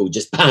stereotypical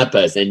just bad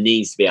person. There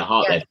needs to be a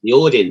heart there for the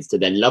audience to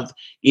then love.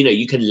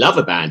 You can love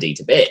a baddie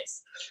to bits.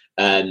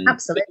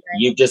 Absolutely.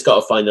 You've just got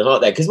to find the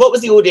heart there. Because what was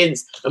the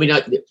audience? I mean,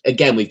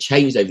 again, we've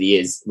changed over the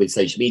years with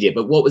social media,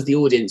 but what was the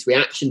audience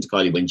reaction to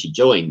Kylie when she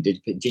joined?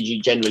 Did you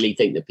generally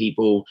think that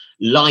people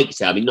liked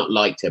her? I mean, not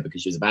liked her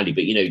because she was a baddie,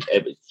 but,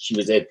 she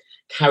was a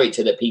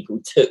character that people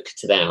took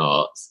to their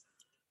hearts.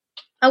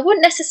 I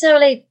wouldn't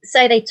necessarily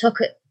say they took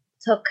her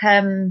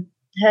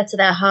to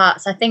their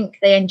hearts. I think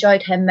they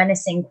enjoyed her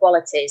menacing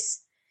qualities.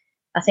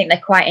 I think they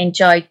quite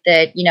enjoyed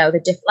like we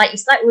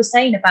were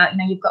saying about,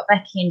 you've got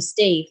Becky and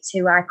Steve,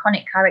 two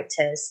iconic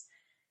characters.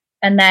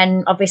 And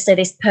then obviously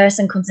this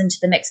person comes into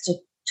the mix to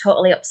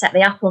totally upset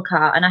the apple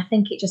cart. And I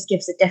think it just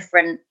gives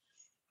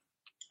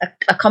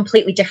a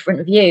completely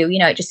different view.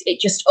 It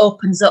just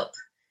opens up.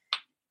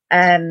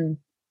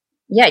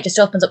 It just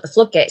opens up the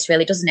floodgates,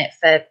 really, doesn't it?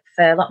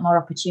 For a lot more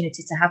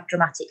opportunity to have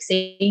dramatic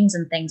scenes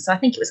and things. So I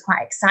think it was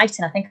quite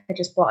exciting. I think they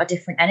just brought a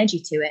different energy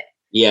to it.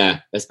 Yeah,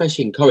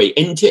 especially in Corrie.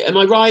 Am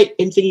I right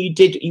in thinking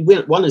you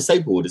won a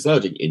soap award as well,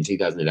 didn't you, in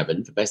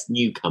 2011 for Best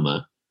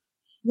Newcomer?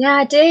 Yeah,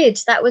 I did.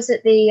 That was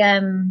at the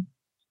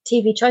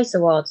TV Choice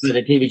Awards.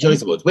 The TV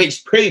Choice Awards,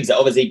 which proves that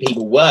obviously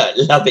people were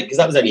loving, because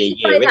that was only a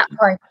year. At that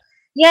point.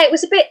 Yeah,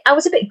 I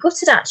was a bit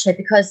gutted, actually,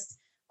 because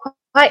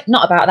quite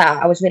not about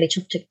that. I was really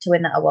chuffed to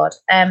win that award.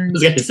 I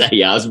was going to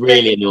say, I was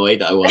really annoyed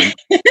that I won.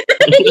 Get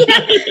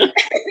it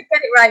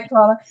right,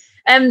 Paula.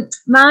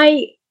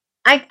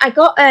 I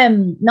got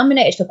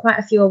nominated for quite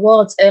a few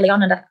awards early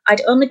on, and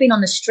I'd only been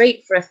on the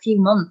street for a few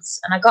months,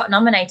 and I got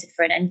nominated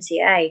for an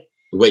NTA,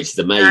 which is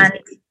amazing. And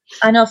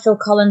I know Phil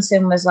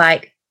Collinson was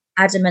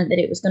adamant that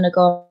it was going to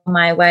go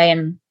my way,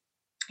 and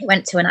he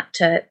went to an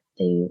actor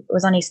who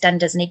was on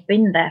EastEnders, and he'd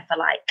been there for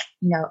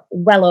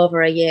well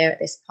over a year at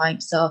this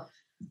point, so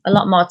a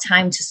lot more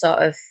time to sort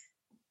of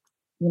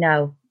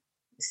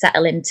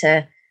settle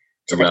into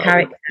the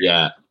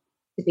character,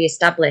 to be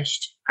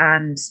established.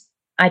 And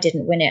I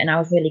didn't win it, and I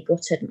was really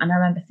gutted. And I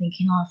remember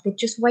thinking, if they'd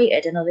just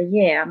waited another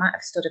year, I might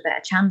have stood a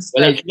better chance.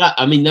 Well,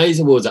 those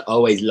awards are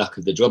always luck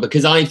of the draw,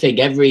 because I think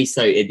every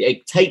soap,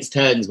 it takes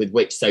turns with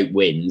which soap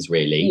wins,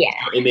 really. Yeah. You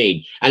know what I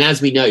mean? And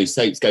as we know,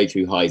 soaps go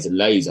through highs and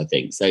lows, I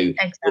think. So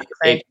exactly.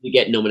 if you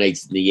get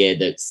nominated in the year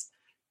that's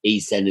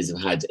EastEnders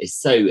have had,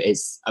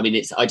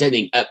 I don't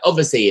think,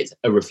 obviously it's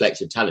a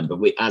reflection of talent, but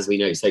as we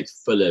know,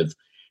 soap's full of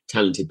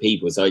talented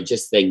people. So I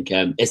just think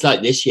it's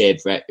like this year,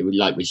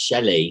 with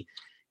Shelley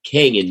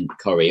King and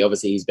Corrie,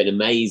 obviously he's been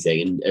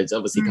amazing, and has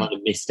obviously kind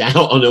of missed out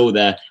on all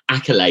the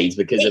accolades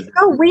because it's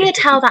so weird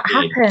how that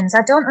happens.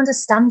 I don't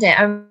understand it.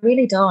 I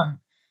really don't.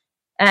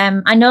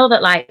 I know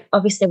that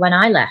obviously when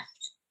I left,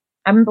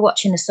 I remember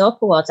watching the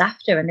soap awards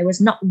after, and there was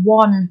not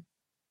one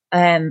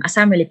I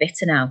sound really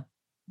bitter now,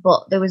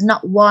 but there was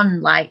not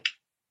one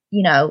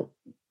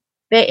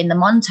bit in the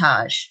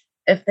montage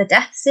of the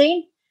death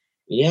scene.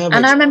 Yeah.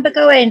 And I remember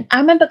going,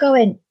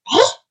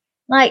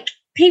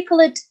 people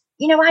had,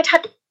 I'd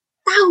had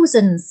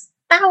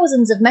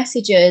thousands of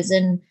messages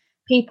and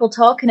people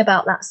talking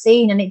about that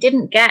scene, and it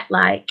didn't get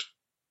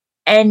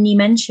any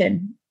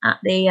mention at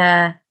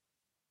the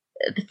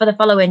for the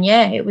following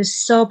year. It was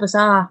so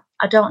bizarre.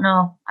 I don't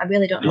know. I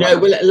really don't know. No,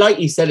 well, like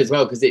you said as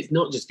well, because it's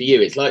not just for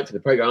you, it's for the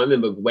programme. I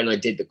remember when I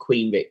did the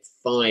Queen Vic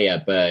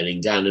fire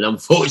burning down, and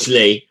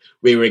unfortunately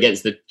we were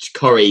against the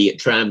Corrie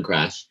tram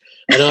crash.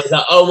 And I was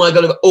like, oh my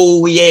God, of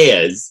all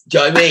years, do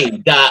you know what I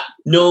mean? That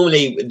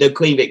normally the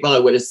Queen Vic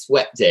fire would have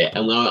swept it.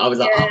 And I was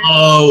like,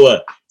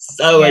 annoyed.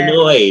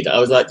 I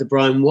was like to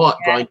Brian, why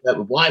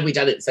have we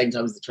done it at the same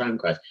time as the tram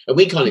crash? And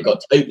we kind of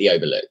got totally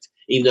overlooked,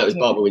 even though it was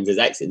Barbara Windsor's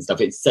exit and stuff.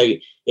 It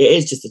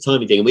is just a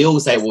timing thing. And we all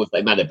say awards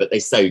don't matter, but they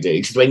so do,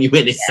 because when you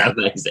win, it's so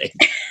amazing.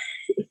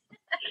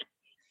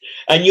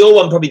 And your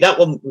one, probably that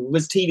one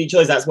was TV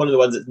Choice. That's one of the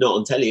ones that's not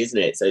on telly, isn't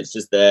it? So it's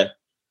just the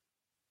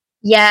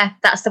Yeah,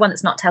 that's the one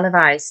that's not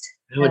televised.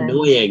 How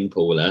annoying,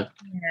 Paula.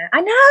 Yeah,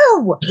 I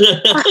know.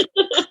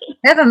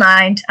 Never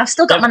mind. I've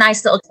still got my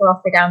nice little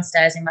trophy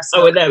downstairs in my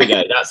store. Oh, well, there we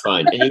go. That's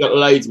fine. And you've got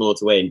loads more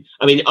to win.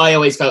 I mean, I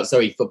always felt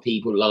sorry for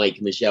people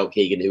like Michelle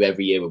Keegan, who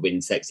every year would win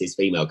Sexiest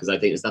Female, because I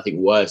think there's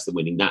nothing worse than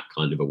winning that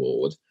kind of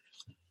award.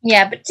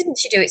 Yeah, but didn't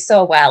she do it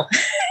so well?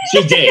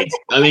 She did.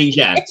 I mean,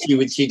 yeah,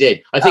 she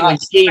did. I think when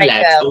she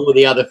left, all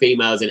the other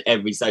females in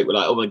every soap were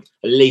like, oh my,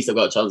 at least I've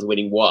got a chance of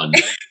winning one.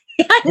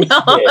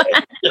 I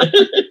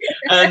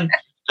know.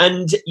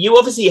 And you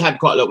obviously had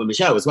quite a lot with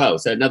Michelle as well,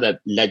 so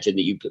another legend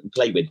that you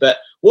played with. But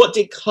what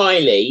did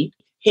Kylie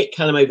hit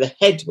Callum over the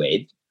head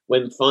with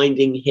when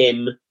finding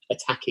him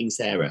attacking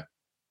Sarah?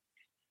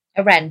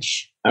 A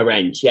wrench. A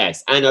wrench,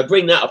 yes. And I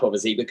bring that up,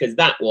 obviously, because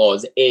that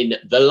was in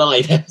the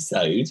live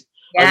episode.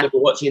 Yeah. I remember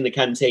watching in the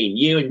canteen,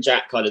 you and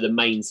Jack, kind of the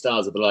main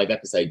stars of the live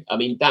episode. I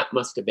mean, that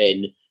must have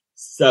been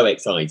so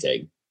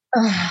exciting.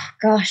 Oh,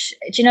 gosh.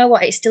 Do you know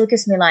what? It still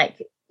gives me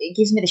it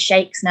gives me the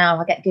shakes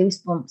now. I get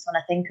goosebumps when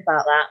I think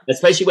about that.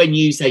 Especially when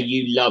you say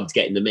you loved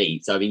getting the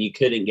meat. So, I mean, you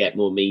couldn't get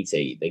more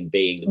meaty than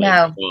being the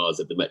main stars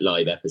of the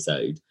live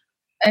episode.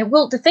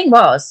 Well, the thing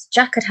was,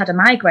 Jack had a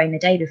migraine the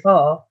day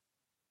before.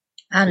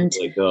 And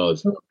oh my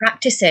God. We were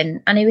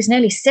practicing, and he was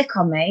nearly sick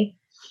on me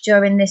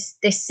during this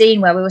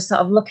scene where we were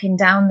sort of looking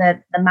down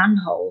the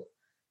manhole.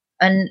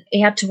 And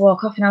he had to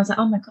walk off, and I was like,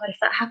 oh my God, if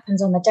that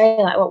happens on the day,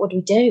 what would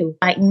we do?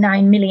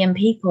 9 million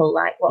people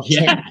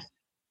watching. Yeah.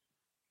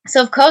 So,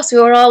 of course, we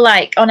were all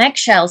on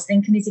eggshells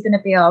thinking, is he going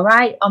to be all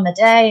right on the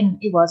day? And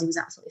he was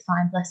absolutely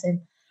fine, bless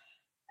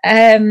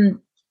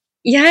him.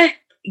 Yeah,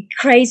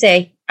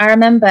 crazy. I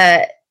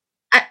remember,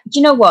 do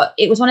you know what?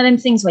 It was one of them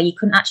things where you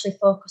couldn't actually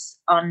focus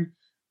on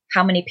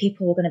how many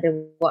people were going to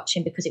be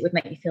watching because it would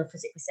make you feel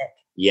physically sick.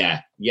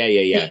 Yeah.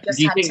 You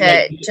just had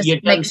to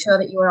make sure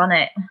that you were on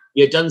it.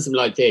 You've done some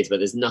live theatre, but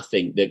there's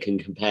nothing that can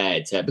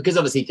compare to, because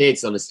obviously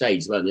theatre's on a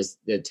stage as well, and there's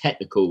the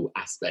technical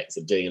aspects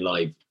of doing a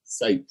live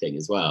soap thing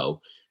as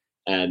well.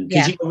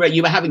 Because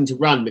you were having to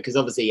run, because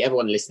obviously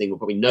everyone listening will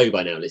probably know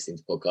by now, listening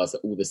to podcasts, that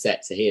all the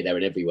sets are here, there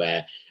and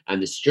everywhere,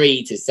 and the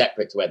street is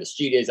separate to where the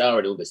studios are,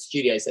 and all the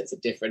studio sets are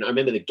different. I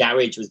remember the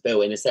garage was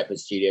built in a separate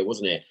studio,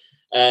 wasn't it?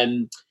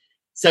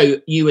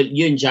 So you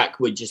and Jack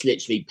were just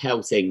literally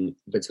pelting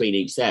between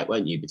each set,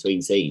 weren't you,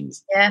 between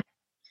scenes? Yeah,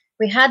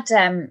 we had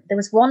there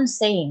was one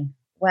scene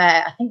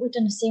where I think we'd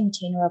done a scene with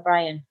Tina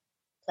O'Brien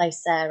play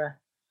Sarah,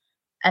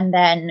 and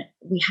then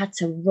we had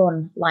to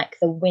run like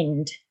the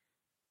wind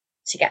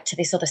to get to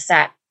this other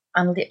set,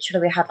 and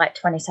literally we had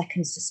 20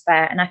 seconds to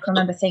spare. And I can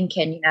remember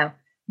thinking,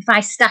 if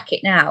I stack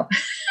it now,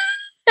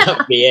 that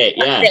would be it.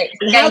 Yeah,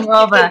 game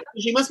over.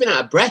 You must have been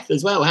out of breath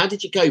as well. How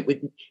did you cope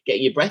with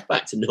getting your breath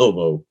back to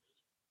normal?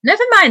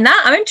 Never mind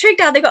that. I'm intrigued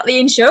how they got the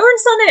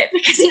insurance on it,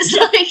 because it's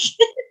what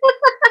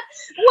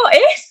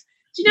if?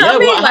 Do you know what I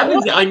mean? What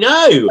happens? I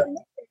know.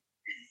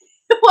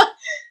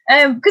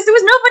 Because there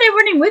was nobody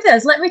running with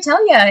us. Let me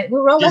tell you, we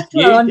were all left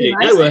to our own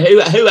devices. No,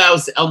 who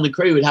else on the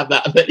crew would have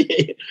that?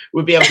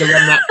 Would be able to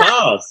run that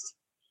fast?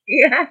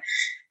 Yeah,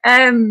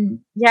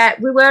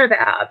 we were a bit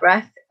out of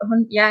breath.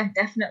 Yeah,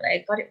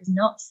 definitely. God, it was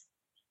nuts.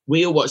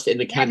 We all watched it in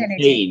the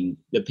canteen,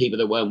 the people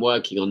that weren't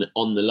working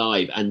on the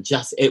live, and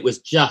it was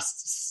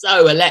just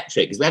so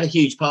electric, because we had a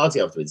huge party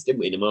afterwards, didn't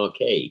we, in the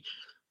marquee?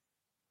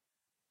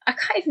 I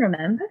can't even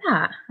remember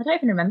that. I don't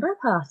even remember a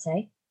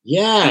party.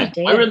 Yeah,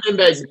 I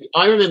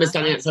remember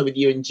standing outside with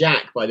you and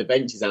Jack by the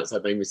benches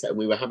outside main reception, and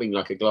we were having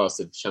a glass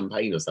of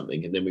champagne or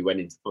something, and then we went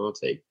into the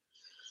party.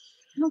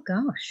 Oh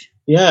gosh.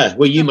 Yeah,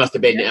 well, you must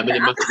have been. I mean,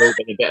 it must have all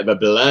been a bit of a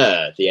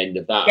blur at the end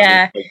of that.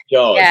 Yeah. I mean,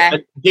 God. Yeah.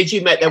 Did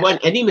you there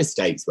weren't any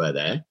mistakes, were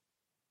there?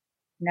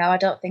 No, I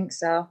don't think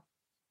so.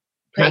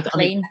 Pretty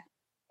clean.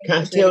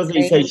 Kath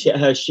Tilsley said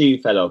her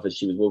shoe fell off as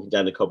she was walking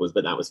down the cobbles,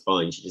 but that was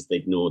fine. She just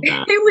ignored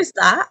that. Who was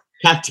that?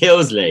 Kath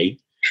Tilsley.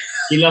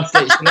 She lost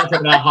it. She lost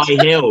it with her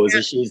high heels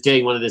as she was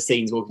doing one of the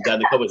scenes walking down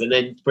the cobbles, and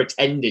then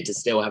pretended to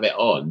still have it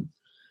on.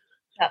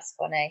 That's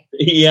funny.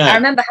 Yeah, I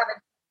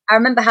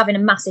remember having a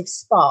massive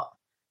spot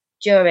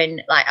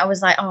during. I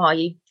was like, "Oh,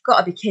 you've got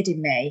to be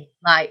kidding me!"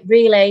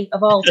 Really,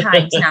 of all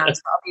times now,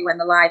 it's got to be when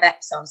the live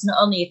episodes. Not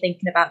only are you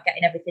thinking about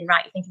getting everything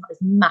right, you're thinking about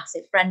this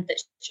massive friend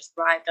that's just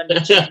arrived on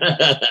your chin.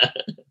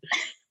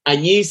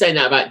 And you saying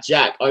that about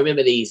Jack, I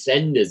remember the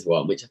EastEnders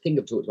one, which I think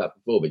I've talked about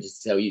before, but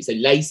just to tell you, so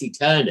Lacey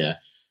Turner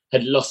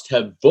had lost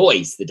her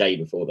voice the day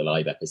before the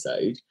live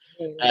episode.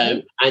 Mm-hmm.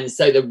 And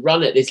so the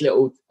runner, this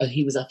little, I think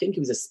he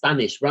was a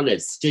Spanish runner,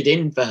 stood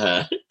in for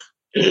her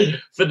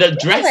for the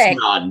dress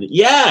run.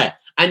 Yeah.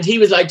 And he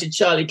was like to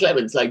Charlie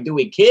Clements, do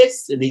we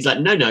kiss? And he's like,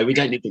 no, we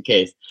don't need to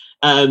kiss.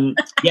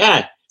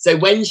 Yeah. So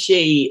when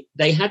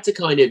they had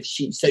to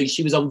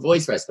she was on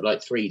voice rest for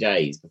 3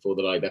 days before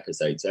the live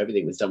episode. So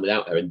everything was done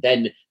without her. And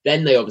then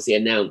they obviously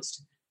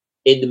announced,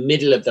 in the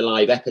middle of the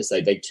live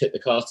episode, they took the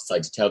cast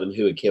aside to tell them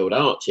who had killed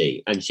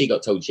Archie. And she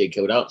got told she had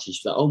killed Archie.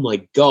 She was like, oh my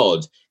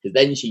God. Because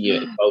then she knew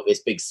it involved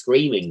this big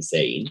screaming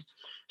scene.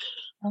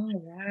 Oh,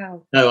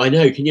 wow. No, I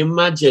know. Can you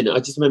imagine? I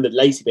just remembered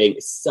Lacey being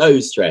so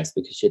stressed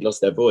because she had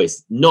lost her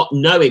voice, not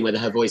knowing whether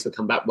her voice would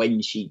come back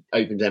when she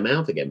opened her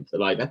mouth again for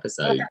the live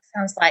episode. Oh, that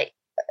sounds like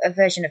a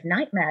version of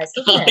nightmares,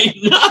 doesn't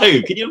it? I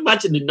know. Can you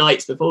imagine the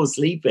nights before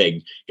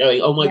sleeping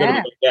going, oh my God, I'm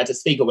going to be able to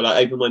speak, or will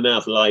I open my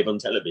mouth live on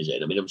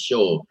television? I mean, I'm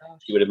sure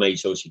she would have made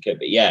sure she could.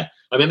 But yeah,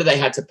 I remember they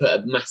had to put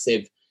a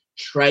massive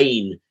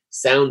train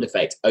sound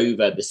effect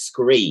over the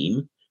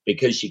scream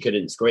because she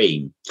couldn't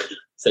scream.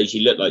 So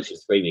she looked like she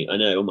was screaming. I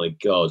know. Oh my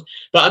God.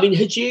 But I mean,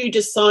 had you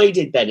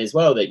decided then as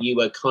well that you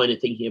were kind of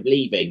thinking of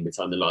leaving by the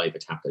time the live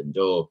had happened,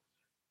 or?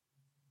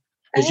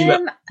 Because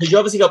you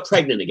obviously got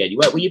pregnant again.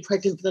 Were you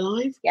pregnant for the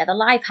live? Yeah, the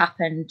live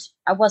happened.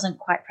 I wasn't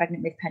quite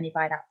pregnant with Penny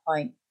by that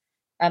point.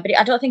 But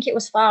I don't think it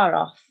was far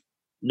off.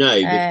 No,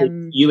 because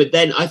you were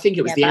then, I think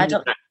it was the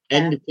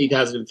end of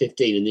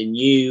 2015. And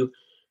then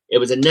it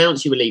was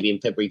announced you were leaving in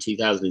February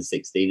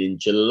 2016. In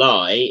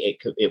July,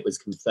 it was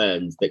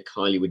confirmed that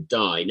Kylie would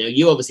die. Now,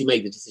 you obviously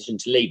made the decision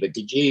to leave, but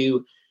did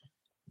you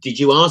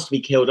ask to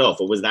be killed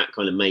off, or was that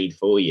kind of made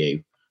for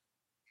you?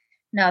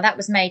 No, that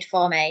was made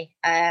for me.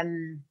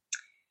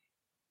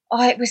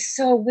 Oh, it was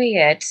so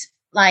weird.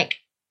 Like,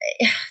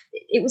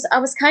 I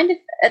was kind of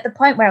at the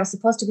point where I was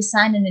supposed to be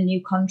signing a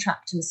new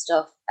contract and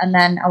stuff. And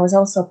then I was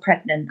also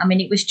pregnant. I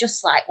mean, it was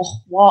just like, oh,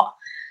 what?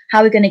 How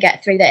are we going to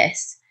get through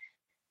this?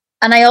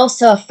 And I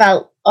also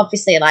felt,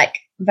 obviously, like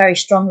very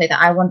strongly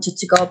that I wanted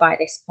to go by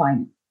this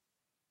point.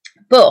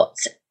 But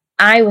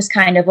I was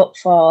kind of up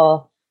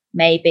for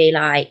maybe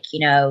like,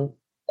 you know,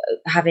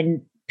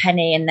 having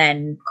Penny and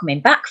then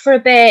coming back for a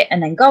bit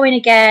and then going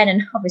again.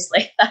 And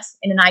obviously that's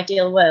in an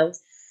ideal world.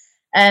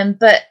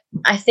 But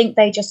I think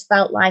they just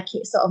felt like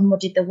it sort of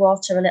muddied the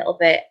water a little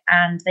bit,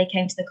 and they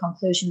came to the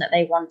conclusion that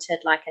they wanted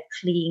like a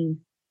clean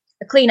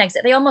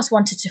exit. They almost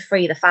wanted to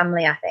free the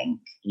family, I think.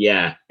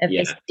 Of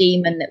this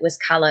demon that was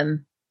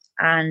Callum.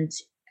 And,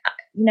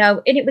 you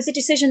know, it was a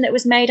decision that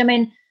was made. I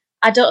mean,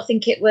 I don't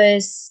think it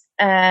was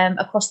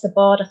across the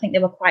board. I think they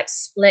were quite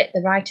split. The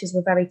writers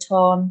were very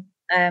torn,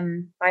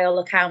 by all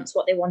accounts,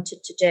 what they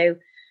wanted to do.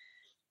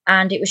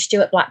 And it was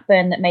Stuart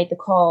Blackburn that made the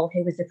call,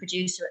 who was the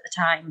producer at the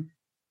time,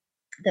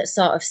 that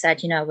sort of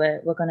said, you know,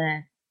 we're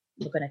gonna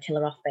kill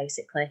her off,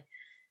 basically.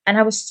 And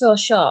I was so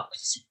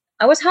shocked.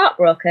 I was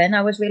heartbroken.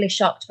 I was really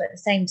shocked, but at the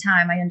same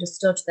time, I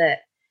understood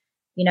that,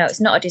 you know,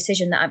 it's not a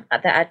decision that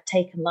I'd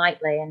taken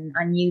lightly, and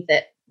I knew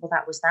that, well,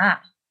 that was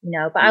that, you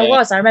know. But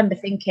I remember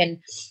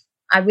thinking,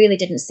 I really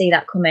didn't see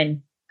that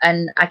coming,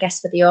 and I guess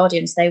for the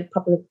audience, they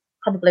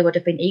probably would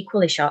have been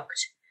equally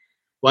shocked.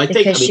 Well,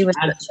 she was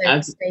such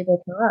a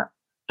stable part.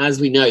 As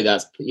we know,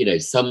 that's, you know,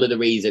 some of the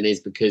reason is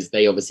because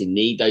they obviously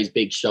need those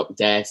big shock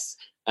deaths.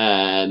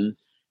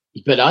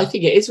 But I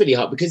think it is really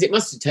hard, because it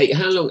must take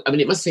how long? I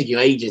mean, it must take you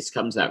ages to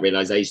come to that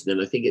realization.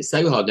 And I think it's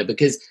so hard now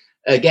because,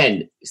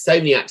 again, so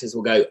many actors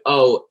will go,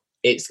 oh,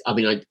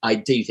 I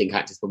do think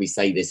actors probably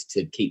say this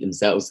to keep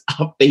themselves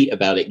upbeat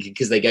about it,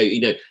 because they go, you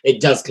know, it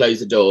does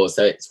close the door,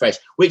 so it's fresh,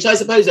 which I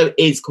suppose, though,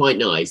 is quite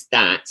nice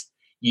that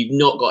you've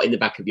not got in the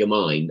back of your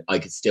mind, I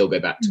could still go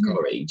back to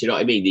Corrie. Do you know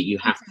what I mean? That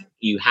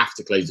you have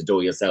to close the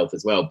door yourself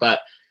as well.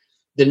 But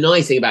the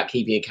nice thing about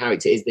keeping a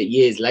character is that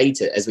years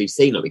later, as we've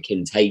seen, like with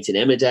Kim Tate and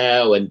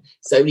Emmerdale and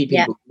so many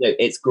people, you know,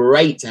 it's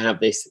great to have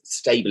this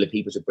stable of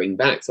people to bring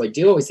back. So I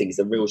do always think it's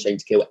a real shame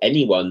to kill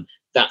anyone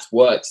that's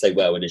worked so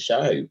well in a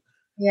show.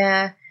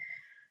 Yeah.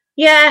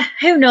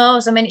 Who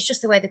knows? I mean, it's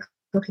just the way the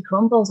cookie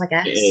crumbles, I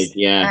guess. It is,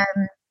 yeah.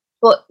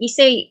 But you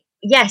see,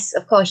 yes,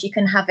 of course, you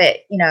can have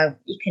it, you know,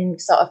 you can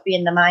sort of be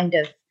in the mind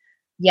of,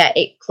 yeah,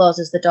 it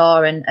closes the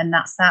door and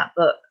that's that.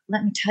 But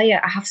let me tell you,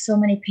 I have so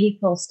many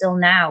people still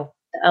now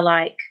that are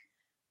like,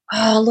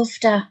 oh, I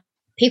loved her.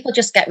 People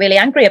just get really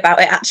angry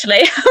about it, actually.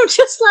 I'm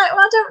just like,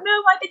 well, I don't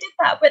know why they did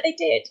that, but they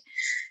did.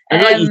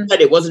 And like you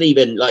said, it wasn't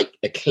even like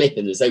a clip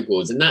in the soap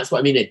operas. And that's what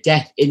I mean. A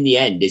death in the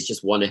end is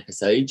just one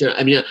episode. Do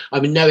you know? I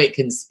know it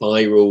can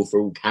spiral for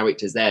all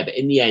characters there, but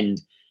in the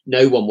end,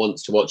 no one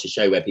wants to watch a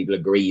show where people are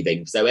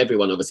grieving. So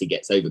everyone obviously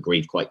gets over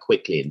grief quite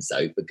quickly in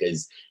soap,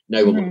 because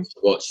no one wants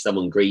to watch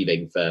someone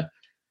grieving for,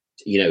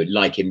 you know,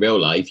 like in real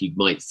life, you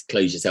might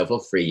close yourself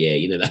off for a year.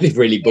 You know, that'd be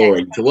really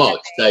boring to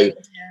watch. So,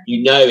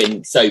 you know,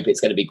 in soap,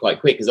 it's going to be quite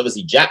quick, because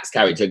obviously Jack's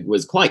character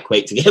was quite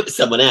quick to get with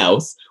someone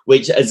else,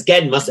 which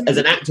again must, as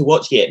an actor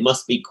watching it,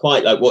 must be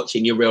quite like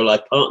watching your real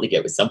life partner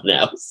get with someone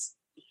else.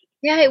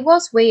 Yeah, it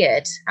was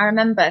weird. I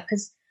remember,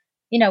 because,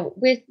 you know,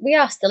 we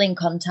are still in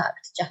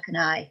contact, Jack and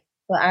I.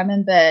 But I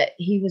remember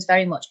he was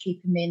very much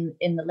keeping me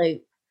in the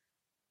loop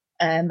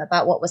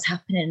about what was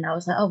happening. And I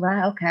was like, oh,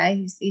 right,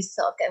 okay, he's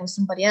sort of getting with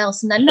somebody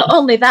else. And then not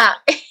only that,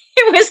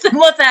 it was the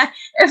mother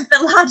of the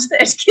lad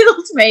that had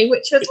killed me,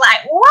 which was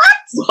like, what?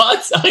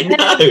 What? I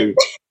know.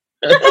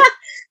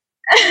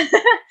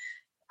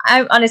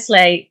 I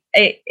honestly,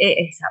 it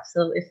is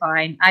absolutely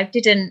fine. I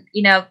didn't,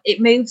 you know,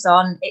 it moves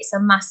on. It's a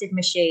massive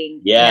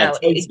machine. Yeah, you know,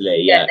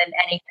 totally. Yeah. Than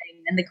anything.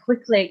 And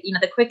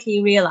the quicker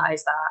you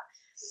realise that,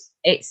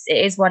 it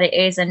is what it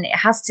is, and it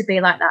has to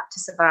be like that to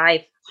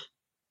survive.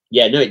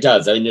 Yeah, no, it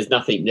does. I mean,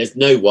 there's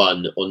no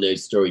one or no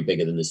story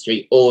bigger than the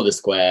street or the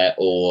square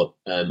or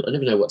I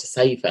never know what to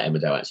say for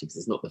Emmerdale actually, because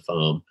it's not the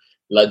farm,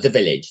 like the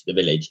village.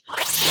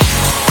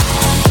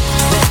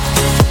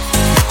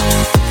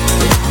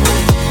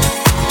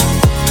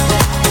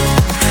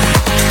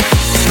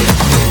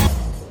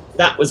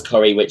 That was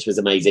Corrie, which was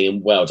amazing,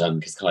 and well done,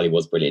 because Kylie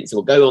was brilliant. So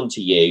we'll go on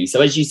to you. So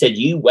as you said,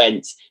 you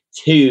went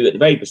to the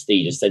very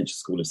prestigious Central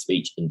School of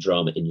Speech and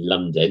Drama in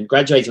London,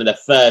 graduating with a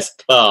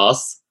first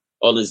class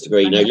honours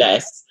degree, no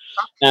less.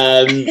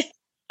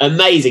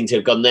 Amazing to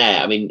have gone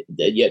there. I mean,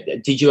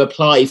 did you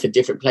apply for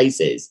different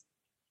places?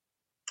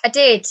 I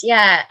did,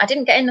 yeah. I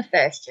didn't get in the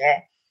first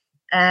year.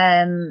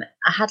 I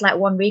had like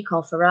one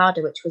recall for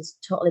RADA, which was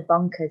totally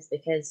bonkers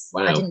because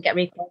I didn't get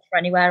recalled for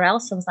anywhere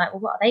else. I was like,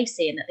 well, what are they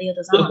seeing that the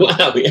others aren't?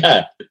 Wow,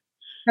 yeah.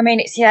 I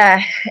mean,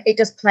 it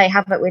does play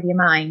havoc with your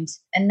mind.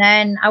 And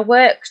then I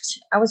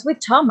was with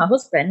Tom, my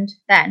husband,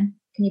 then.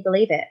 Can you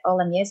believe it? All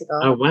them years ago.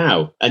 Oh,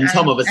 wow. And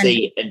Tom,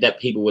 obviously, that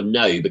people would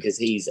know because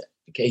he's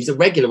a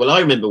regular. Well,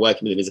 I remember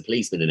working with him as a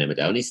policeman in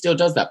Emmerdale, and he still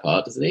does that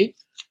part, doesn't he? A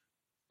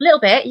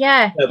little bit,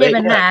 yeah.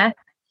 There.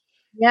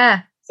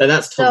 Yeah. So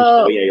that's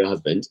Tom, your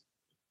husband.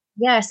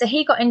 Yeah, so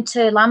he got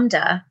into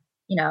Lambda,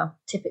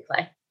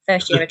 typically.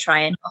 First year of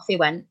trying, off he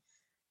went.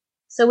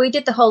 So we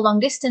did the whole long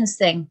distance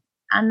thing.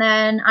 And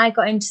then I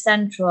got into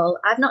Central.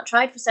 I've not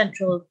tried for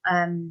Central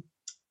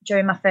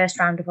during my first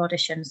round of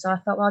auditions. So I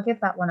thought, well, I'll give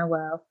that one a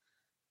whirl.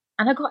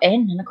 And I got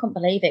in and I couldn't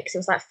believe it because it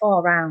was like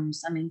 4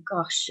 rounds. I mean,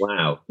 gosh.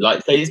 Wow. So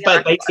it's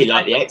basically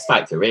like the X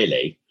Factor,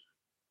 really.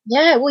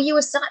 Yeah, well, you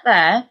were sat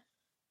there,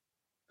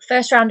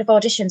 first round of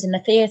auditions in the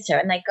theatre,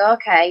 and they go,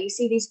 okay, you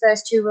see these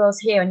first 2 rows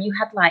here, and you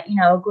had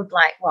a good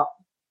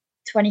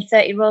 20,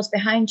 30 rows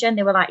behind you, and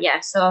they were like,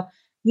 yeah, so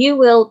you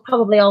will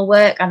probably all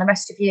work, and the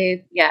rest of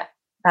you, yeah,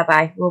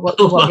 bye-bye. We'll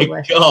oh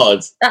my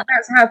God.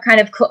 That's how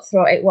kind of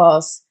cutthroat it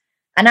was.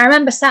 And I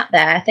remember sat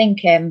there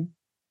thinking,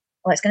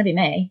 well, it's going to be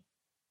me.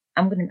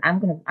 I'm going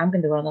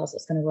to be one of those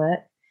that's going to work.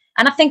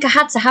 And I think I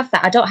had to have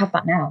that. I don't have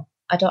that now.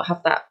 I don't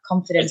have that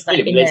confidence.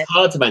 It's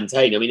hard to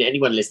maintain. I mean,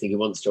 anyone listening who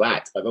wants to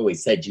act, I've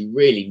always said you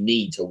really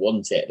need to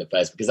want it at the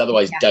first, because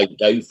otherwise don't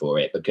go for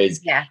it,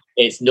 because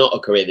it's not a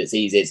career that's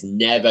easy. It's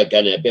never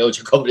going to build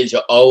your confidence.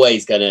 You're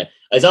always going to,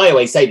 as I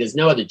always say, there's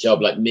no other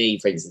job like me,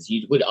 for instance.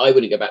 I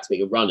wouldn't go back to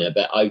being a runner,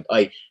 but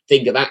I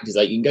think of actors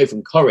like you can go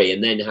from Corrie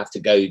and then have to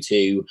go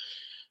to,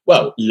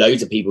 well,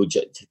 loads of people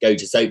to go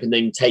to soap and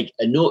then take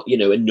a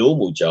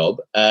normal job,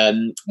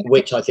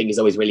 which I think is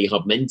always really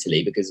hard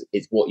mentally because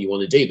it's what you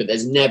want to do. But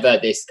there's never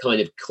this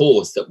kind of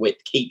course that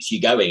keeps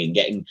you going and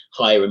getting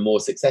higher and more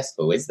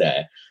successful, is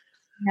there?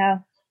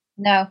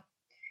 No.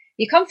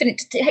 Your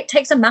confidence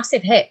takes a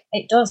massive hit.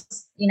 It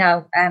does.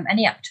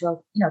 Any actor,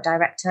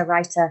 director,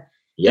 writer,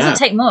 doesn't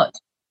take much.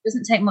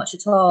 Doesn't take much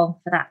at all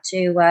for that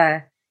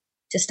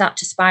to start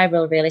to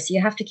spiral, really. So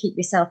you have to keep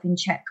yourself in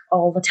check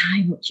all the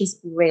time, which is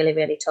really,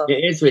 really tough.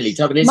 It is really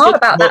tough. And it's more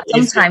about that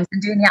sometimes than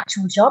doing the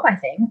actual job, I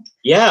think.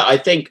 Yeah, I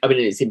mean,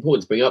 it's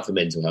important to bring up for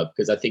mental health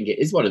because I think it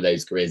is one of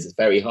those careers that's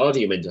very hard on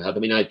your mental health. I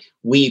mean,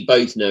 we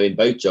both know in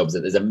both jobs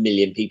that there's 1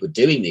 million people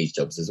doing these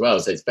jobs as well.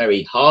 So it's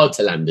very hard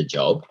to land a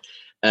job.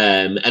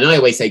 And I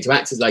always say to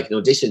actors, like in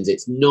auditions,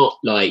 it's not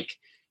like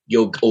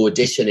you're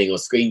auditioning or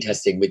screen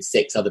testing with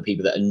 6 other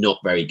people that are not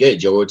very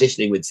good. You're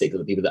auditioning with 6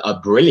 other people that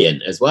are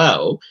brilliant as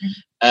well.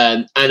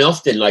 And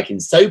often, like in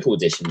soap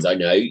auditions, I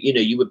know,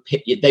 you would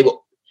pick,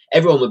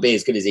 everyone would be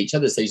as good as each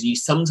other. So you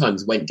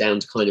sometimes went down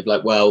to kind of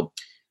like, well,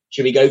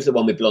 should we go for the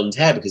one with blonde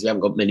hair because we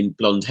haven't got many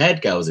blonde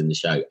haired girls in the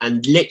show?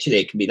 And literally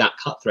it can be that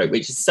cutthroat,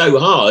 which is so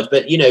hard.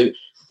 But,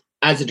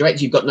 as a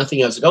director, you've got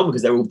nothing else to go on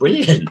because they're all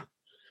brilliant.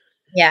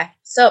 Yeah.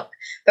 So,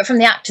 but from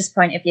the actor's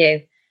point of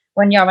view,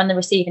 when you're on the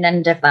receiving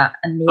end of that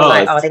and you're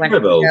they went to a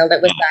girl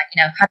that was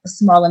had a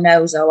smaller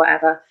nose or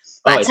whatever.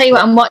 But I tell you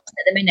what I'm watching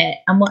at the minute.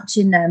 I'm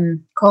watching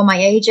Call My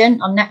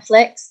Agent on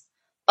Netflix.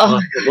 Oh,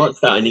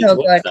 what's that? I need to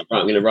watch that. Right,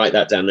 I'm going to write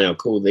that down now.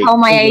 Call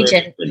My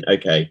Agent.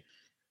 Okay.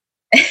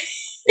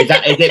 Is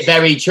it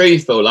very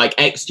truthful? Like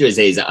Extras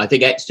is? I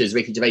think Extras,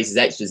 Ricky Gervais's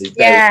Extras, is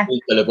very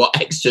truthful of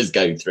what extras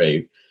go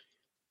through.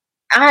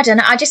 I don't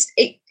know.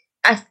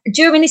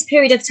 During this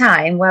period of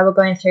time where we're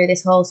going through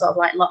this whole sort of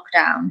like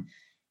lockdown,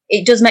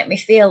 it does make me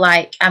feel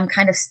like I'm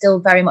kind of still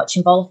very much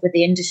involved with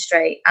the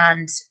industry,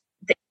 and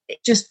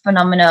it's just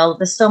phenomenal.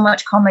 There's so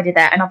much comedy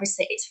there, and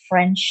obviously it's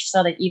French,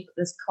 so that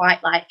there's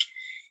quite like,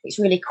 it's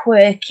really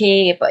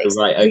quirky, but it's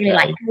really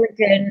like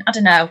elegant. I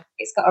don't know.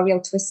 It's got a real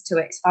twist to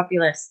it. It's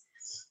fabulous.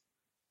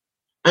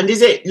 And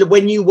is it,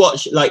 when you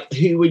watch, like,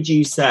 who would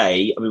you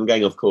say, I mean, we're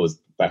going off course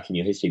back in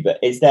your history, but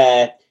is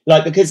there,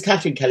 like, because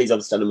Catherine Kelly's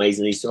obviously done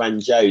amazingly,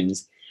 Saran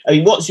Jones, I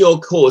mean, what's your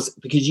course?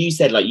 Because you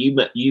said, like,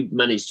 you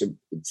managed to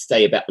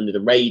stay a bit under the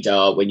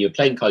radar when you were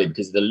playing Kylie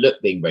because of the look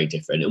being very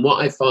different. And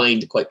what I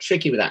find quite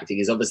tricky with acting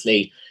is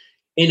obviously,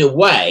 in a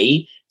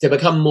way, to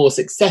become more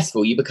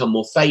successful, you become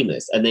more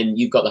famous. And then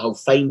you've got the whole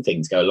fame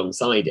thing to go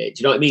alongside it.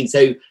 Do you know what I mean?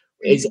 So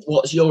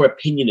what's your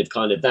opinion of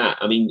kind of that?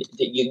 I mean,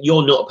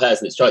 you're not a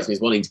person that strikes me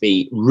as wanting to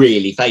be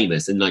really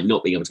famous and like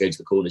not being able to go to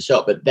the corner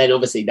shop. But then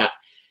obviously that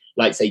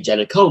like say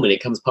Jenna Coleman,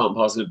 it comes part and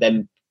parcel of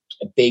them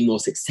being more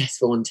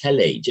successful on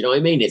telly. Do you know what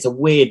I mean? It's a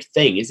weird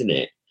thing, isn't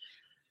it?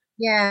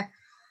 Yeah.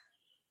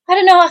 I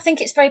don't know. I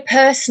think it's very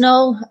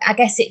personal. I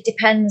guess it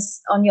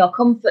depends on your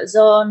comfort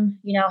zone,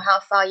 you know, how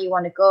far you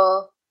want to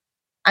go.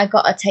 I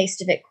got a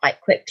taste of it quite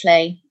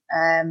quickly.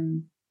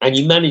 And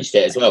you managed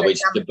it as well,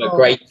 which is a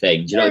great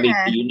thing. Do you know what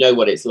I mean? You know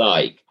what it's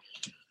like.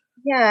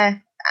 Yeah.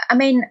 I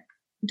mean,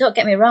 don't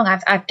get me wrong.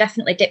 I've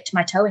definitely dipped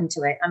my toe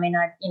into it. I mean,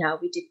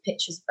 we did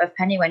pictures of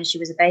Penny when she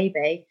was a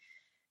baby.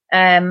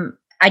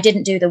 I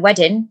didn't do the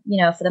wedding,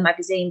 you know, for the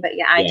magazine, but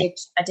I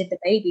did the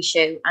baby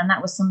shoot. And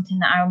that was something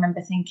that I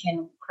remember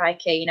thinking,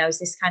 crikey, you know, is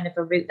this kind of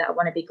a route that I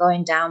want to be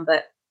going down?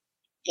 But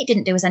it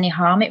didn't do us any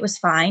harm. It was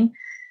fine.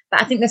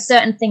 But I think there's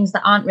certain things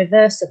that aren't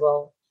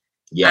reversible.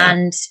 Yeah.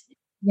 And,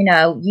 you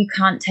know, you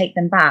can't take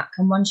them back.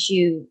 And once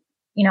you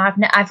know,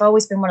 I've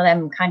always been one of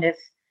them kind of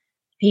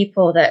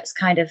people that's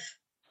kind of,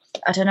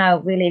 I don't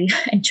know, really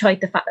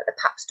enjoyed the fact that the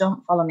paps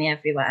don't follow me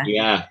everywhere.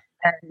 Yeah.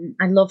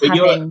 I love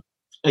having...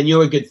 And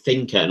you're a good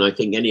thinker, and I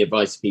think any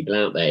advice to people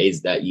out there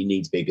is that you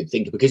need to be a good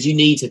thinker, because you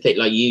need to think,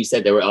 like you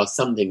said, there are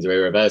some things that are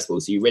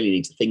irreversible, so you really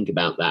need to think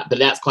about that. But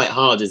that's quite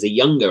hard as a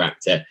younger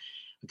actor,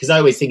 because I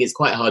always think it's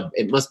quite hard.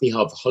 It must be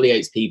hard for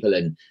Hollyoaks people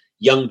and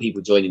young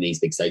people joining these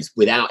big soaps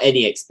without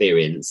any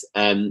experience,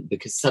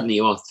 because suddenly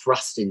you are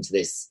thrust into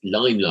this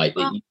limelight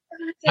that you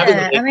haven't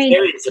got the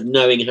experience of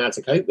knowing how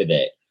to cope with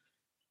it.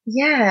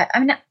 Yeah, I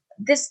mean,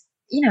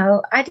 you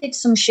know, I did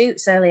some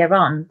shoots earlier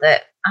on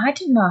that I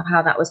didn't know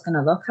how that was going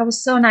to look. I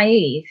was so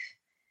naive.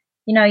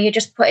 You know, you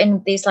just put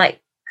in these like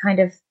kind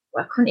of,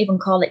 I couldn't even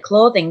call it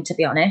clothing, to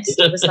be honest.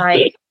 It was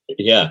like,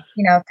 you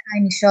know,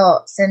 tiny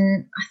shorts.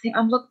 And I think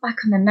I look back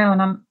on them now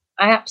and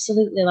I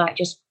absolutely like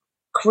just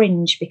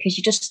cringe, because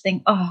you just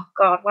think, oh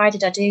God, why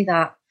did I do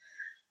that?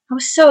 I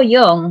was so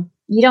young.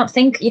 You don't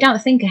think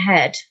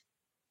ahead.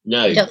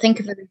 No. You don't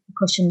think of the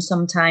repercussions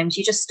sometimes.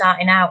 You're just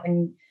starting out,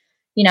 and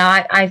you know,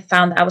 I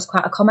found that I was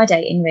quite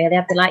accommodating, really.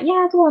 I'd be like,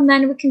 yeah, go on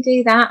then, we can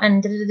do that.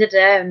 And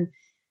and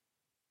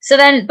so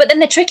then, but then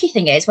the tricky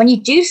thing is when you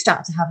do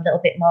start to have a little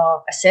bit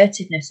more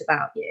assertiveness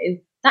about you,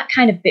 that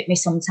kind of bit me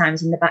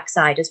sometimes in the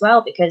backside as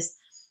well, because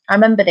I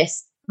remember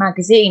this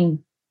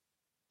magazine,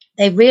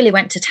 they really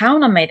went to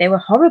town on me. They were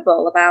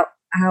horrible about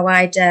how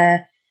I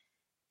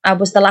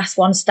was the last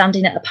one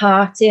standing at the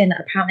party, and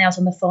apparently I was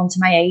on the phone to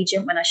my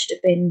agent when I should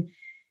have been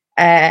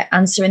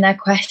answering their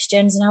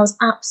questions, and I was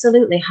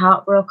absolutely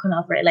heartbroken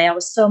over it. Like, I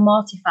was so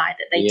mortified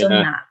that they'd done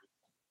that.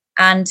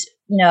 And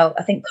you know,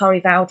 I think Corrie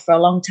vowed for a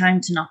long time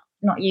to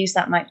not use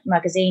that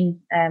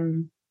magazine.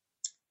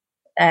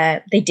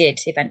 They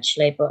did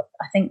eventually, but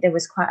I think there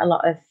was quite a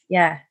lot of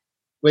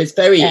Well, it's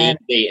very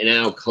easy in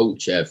our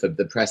culture for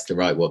the press to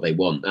write what they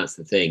want. That's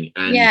the thing.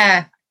 And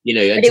you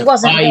know, but it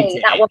wasn't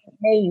me. That wasn't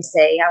me. You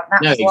see,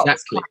 that was what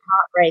was quite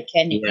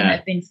heartbreaking. It couldn't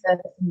have been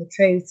further from the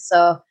truth.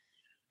 So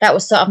that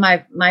was sort of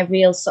my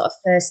real sort of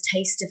first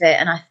taste of it.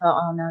 And I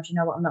thought, oh no, do you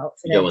know what? I'm not up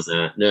for this. You don't want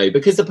that. No,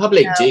 because the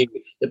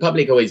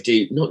public always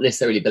do not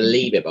necessarily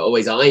believe it, but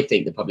I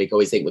think the public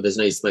always think, well, there's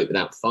no smoke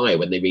without fire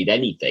when they read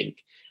anything,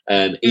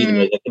 even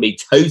though there can be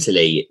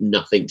totally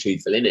nothing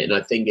truthful in it. And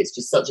I think it's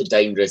just such a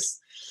dangerous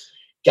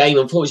game,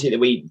 unfortunately,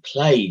 that we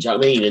play. Do you know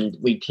what I mean? And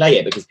we play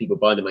it because people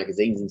buy the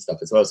magazines and stuff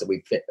as well. So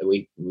we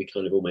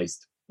kind of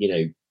almost, you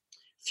know,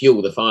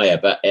 fuel the fire.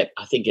 But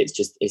I think it's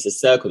a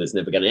circle that's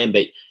never going to end.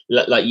 But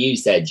like you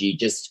said,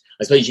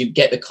 I suppose you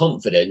get the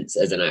confidence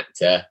as an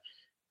actor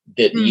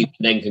that you can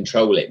then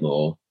control it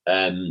more.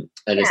 And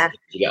as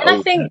you get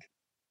older,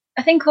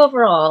 I think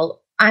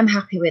overall I'm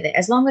happy with it,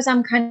 as long as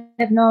I'm kind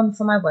of known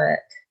for my work.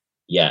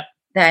 Yeah.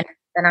 Then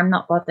I'm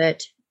not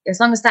bothered, as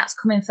long as that's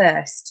coming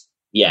first.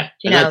 Yeah,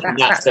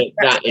 that's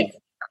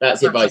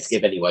the advice to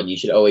give anyone. You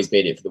should always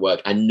be in it for the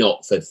work and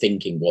not for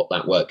thinking what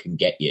that work can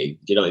get you.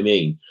 Do you know what I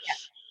mean?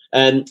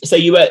 Yeah. So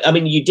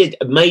you did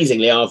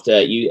amazingly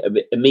after you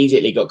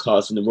immediately got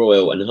cast in The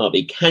Royal and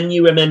Heartbeat. Can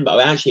you remember?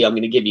 Actually, I'm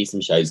going to give you some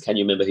shows. Can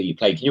you remember who you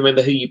played? Can you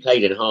remember who you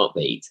played in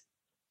Heartbeat?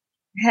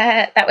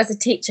 That was a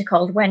teacher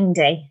called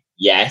Wendy.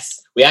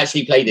 Yes, we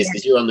actually played this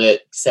because you were on the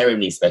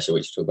ceremony special,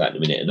 which we'll talk about in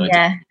a minute, and I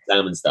did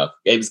exam and stuff.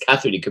 It was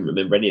Catherine who couldn't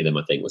remember any of them,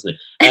 I think, wasn't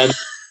it?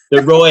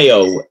 The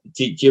Royal.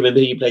 Do you remember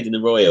who you played in The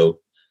Royal?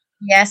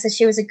 Yeah, so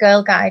she was a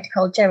girl guide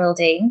called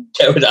Geraldine.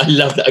 I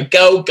love that. A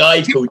girl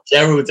guide called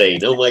Geraldine.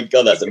 Oh my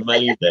God, that's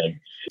amazing.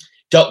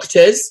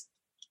 Doctors.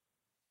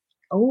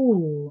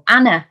 Oh,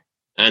 Anna.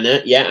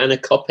 Anna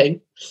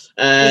Copping. She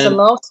was a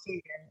law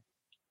student.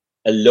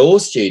 A law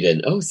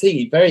student. Oh,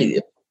 see, very.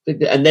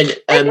 And then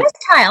very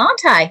versatile,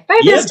 aren't I?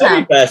 Very versatile.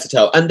 Very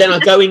versatile. And then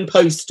Going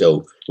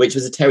Postal, which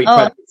was a Terry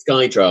Pratchett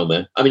Sky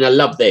drama. I mean, I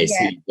love this.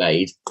 Who you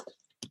played?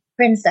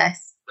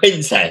 Princess.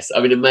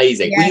 I mean,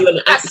 amazing. Yeah. Were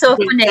you that's so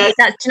funny.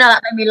 That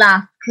made me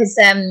laugh because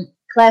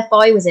Claire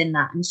Foy was in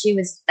that, and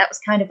that was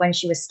kind of when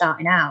she was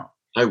starting out.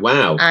 Oh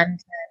wow! And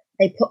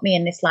they put me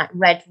in this like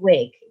red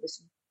wig. It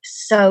was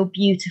so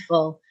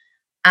beautiful,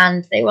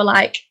 and they were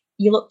like,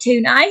 "You look too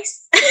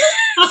nice."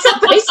 So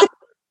basically,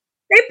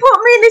 they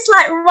put me in this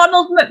like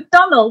Ronald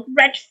McDonald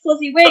red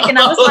fuzzy wig, and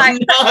I was like,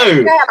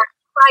 no.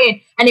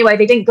 crying. Anyway,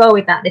 they didn't go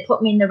with that. They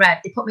put me in the red.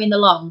 They put me in the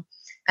long,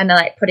 and they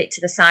like put it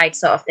to the side,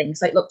 sort of thing.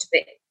 So it looked a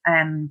bit,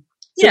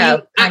 So you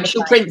were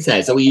actual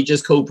princess, or were you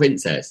just called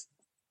princess?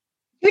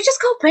 You were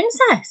just called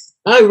princess.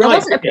 Oh, right. I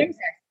wasn't a princess.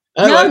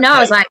 Oh, no, okay. no. I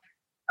was like,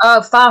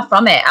 oh, far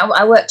from it.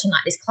 I worked in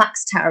like this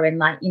clacks tower in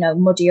like,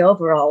 muddy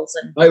overalls.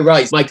 And Oh,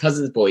 right. My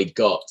cousin's boy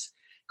got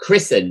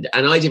christened,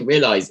 and I didn't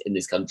realise in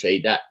this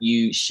country that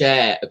you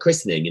share a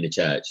christening in a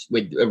church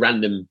with a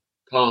random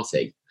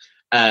party.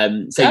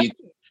 So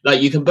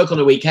you can book on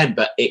a weekend,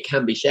 but it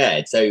can be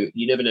shared. So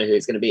you never know who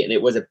it's going to be. And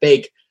it was a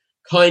big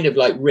kind of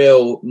like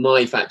real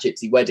My Fat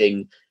Gypsy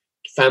wedding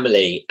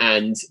family,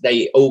 and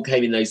they all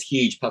came in those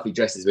huge puffy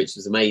dresses, which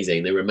was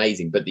amazing. They were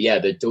amazing. But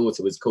the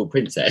daughter was called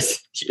Princess.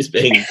 She was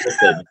being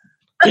christened.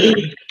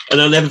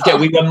 And I'll never forget,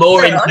 we were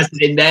more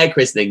interested in their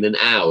christening than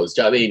ours.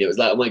 Do you know what I mean? It was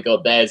like, oh my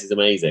God, theirs is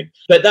amazing.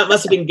 But that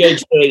must have been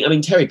good doing. I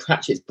mean, Terry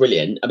Pratchett's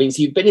brilliant. I mean,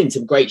 so you've been in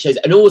some great shows.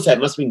 And also, it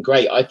must have been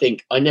great. I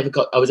think I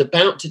was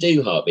about to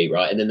do Heartbeat,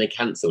 right? And then they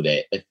cancelled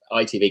it.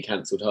 ITV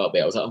cancelled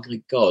Heartbeat. I was like, oh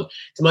my God.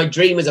 So my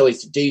dream was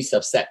always to do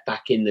stuff set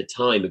back in the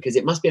time, because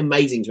it must be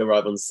amazing to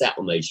arrive on set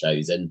on those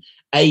shows. And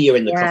A, you're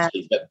in the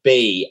costumes, but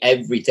B,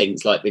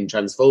 everything's like been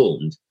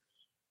transformed.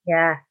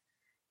 Yeah.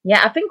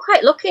 Yeah, I've been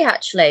quite lucky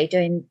actually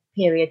doing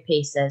period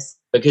pieces,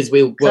 because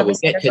we'll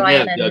get to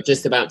now. You're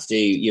just about to do.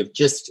 You've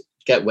just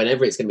got,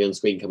 whenever it's going to be on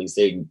screen coming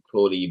soon.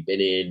 Crawley, you've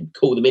been in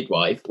Call the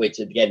Midwife, which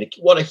again,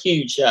 what a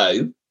huge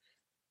show.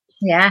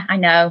 Yeah, I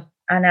know.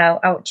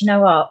 Oh, do you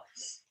know what?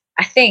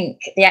 I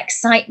think the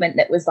excitement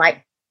that was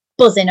like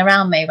buzzing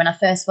around me when I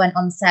first went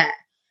on set,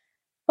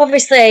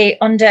 obviously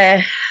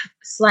under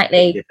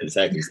slightly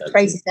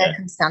crazy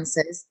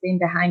circumstances, being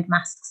behind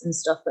masks and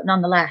stuff, but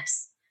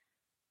nonetheless,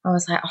 I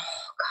was like, oh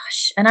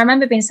gosh. And I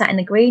remember being sat in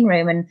the green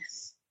room, and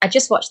I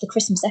just watched the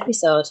Christmas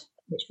episode,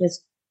 which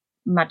was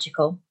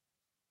magical,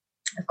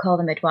 of Call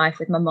the Midwife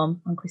with my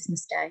mum on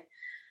Christmas Day.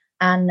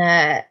 And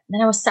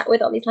then I was sat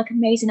with all these like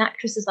amazing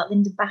actresses like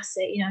Linda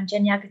Bassett, and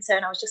Jenny Agutter,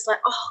 and I was just like,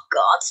 oh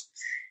God.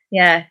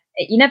 Yeah,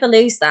 you never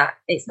lose that.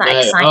 It's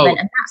that excitement.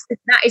 And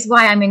that is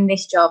why I'm in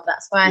this job.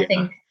 That's why I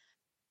think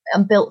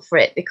I'm built for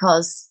it,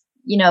 because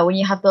when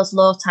you have those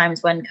low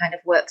times when kind of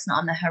work's not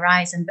on the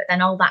horizon, but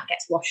then all that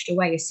gets washed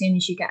away as soon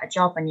as you get a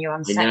job and you're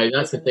on set.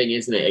 That's the thing,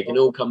 isn't it? It can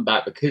all come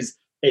back, because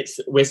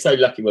we're so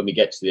lucky when we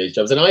get to those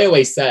jobs. And I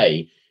always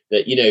say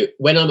that,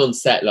 when I'm on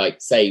set,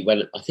 like say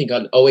when I think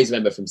I always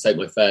remember from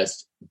my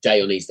first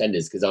day on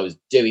EastEnders, because I was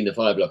doing the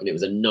 5 o'clock and it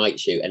was a night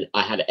shoot, and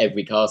I had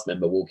every cast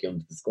member walking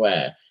onto the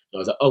square. And I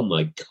was like, oh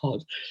my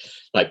God,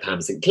 like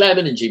Pam St.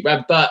 Clement and G.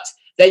 Brad, but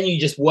then you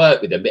just work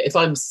with them. But if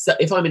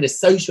I'm in a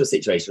social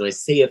situation and I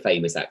see a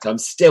famous actor, I'm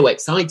still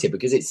excited,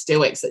 because it's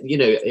still, it's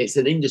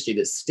an industry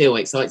that still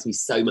excites me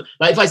so much.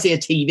 Like if I see a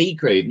TV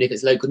crew, and if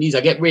it's local news,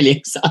 I get really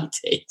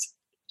excited.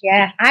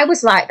 Yeah, I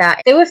was like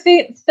that. They were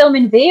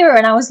filming Vera,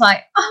 and I was like,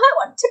 oh,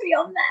 I want to be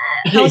on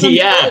there. I was on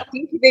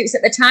Kinky Boots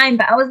at the time,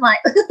 but I was like,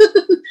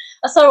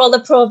 I saw all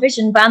the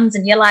Provision bands,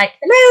 and you're like,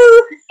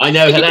 hello. I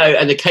know, hello.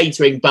 And the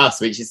catering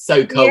bus, which is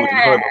so cold and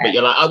horrible, but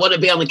you're like, I want to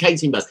be on the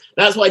catering bus.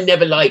 That's why I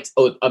never liked,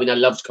 I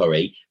loved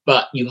Corrie,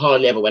 but you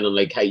hardly ever went on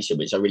location,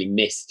 which I really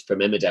missed from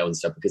Emmerdale and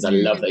stuff, because I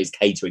love those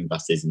catering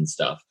buses and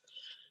stuff.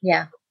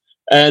 Yeah.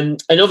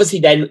 And obviously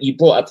then you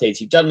brought up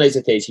theatre, you've done loads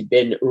of theatre, you've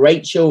been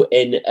Rachel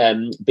in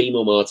Be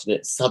More Martin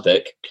at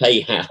Southwark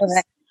Playhouse,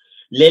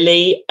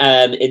 Lily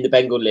in the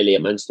Bengal Lily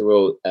at Manchester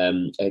Royal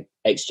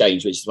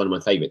Exchange, which is one of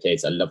my favourite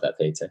theatres. I love that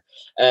theatre.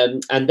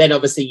 And then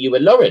obviously you were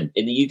Lauren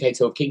in the UK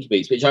tour of Kinky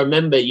Boots, which I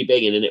remember you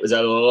being in, and it was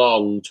a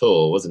long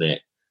tour, wasn't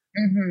it?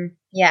 Mm-hmm.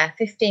 Yeah,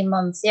 15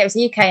 months. Yeah, it was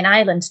a UK and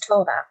Ireland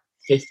tour, that.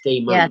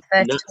 15 months.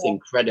 Yeah, that's tour.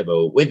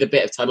 Incredible. With a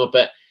bit of time off,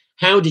 but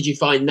how did you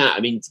find that? I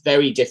mean, it's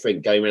very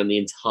different going around the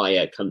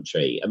entire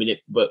country. I mean,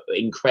 but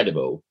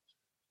incredible.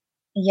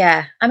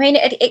 Yeah. I mean,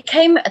 it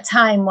came at a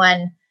time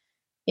when,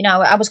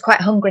 I was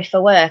quite hungry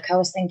for work. I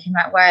was thinking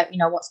about where,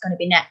 what's going to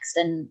be next.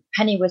 And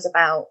Penny was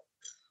was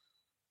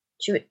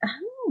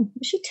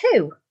she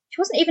 2?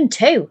 She wasn't even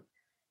 2.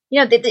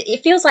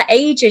 It feels like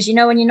ages,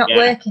 when you're not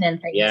working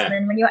and things. Yeah. And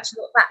then when you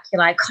actually look back, you're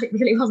like, God, it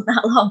really wasn't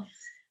that long.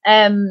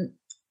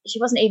 She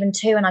wasn't even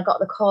 2. And I got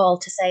the call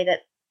to say that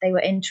they were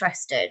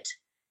interested.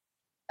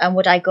 And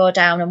would I go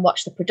down and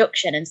watch the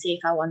production and see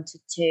if I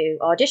wanted to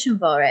audition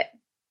for it?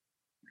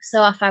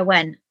 So off I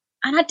went.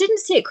 And I didn't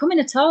see it coming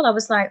at all. I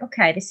was like,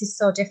 okay, this is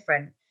so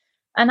different.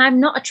 And I'm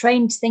not a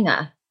trained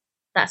singer.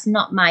 That's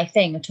not my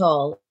thing at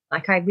all.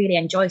 Like, I really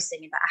enjoy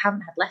singing, but I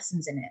haven't had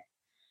lessons in it.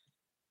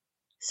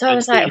 So I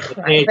was like,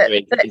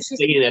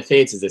 singing in a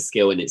theatre is a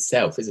skill in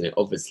itself, isn't it?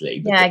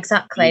 Obviously. Yeah,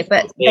 exactly.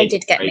 But they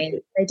did get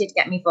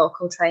me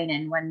vocal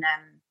training when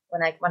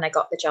I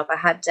got the job. I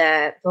had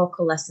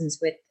vocal lessons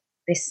with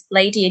this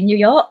lady in New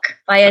York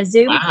via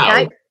Zoom.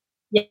 Wow.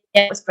 Yeah,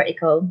 it was pretty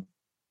cool.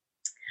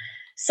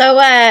 So,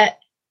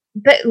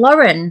 but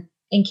Lauren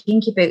in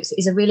Kinky Boots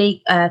is a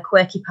really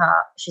quirky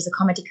part. She's a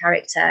comedy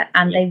character,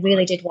 and they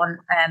really did want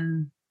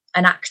an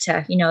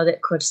actor, that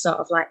could sort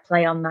of like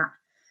play on that.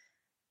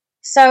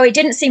 So it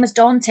didn't seem as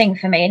daunting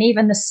for me. And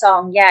even the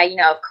song,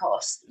 of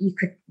course, you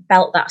could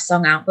belt that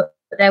song out. But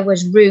there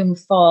was room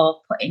for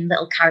putting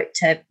little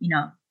character,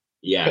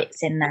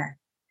 bits in there.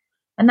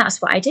 And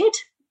that's what I did.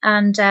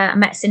 And I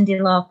met Cyndi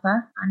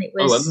Lauper, and it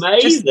was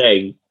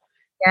amazing.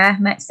 I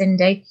met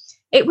Cyndi.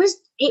 It was,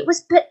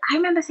 but I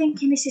remember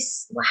thinking,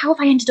 how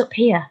have I ended up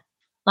here?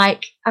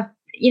 Like, of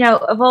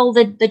all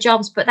the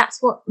jobs, but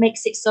that's what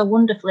makes it so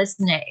wonderful,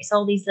 isn't it? It's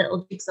all these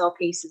little jigsaw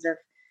pieces of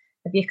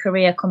your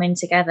career coming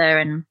together.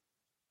 And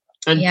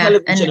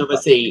television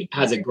obviously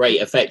has a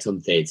great effect on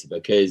theatre,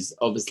 because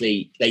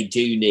obviously they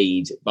do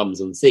need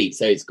bums on seats.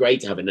 So it's great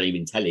to have a name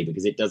in telly,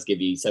 because it does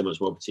give you so much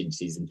more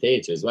opportunities in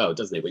theatre as well,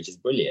 doesn't it? Which is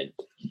brilliant.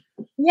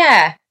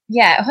 Yeah,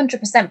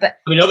 100%. But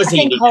I mean,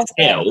 obviously you need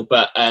skill,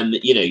 but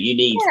you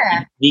need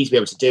to be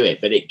able to do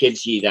it. But it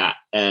gives you that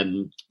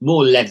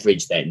more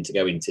leverage then to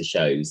go into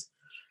shows.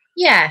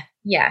 Yeah,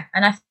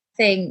 and I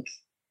think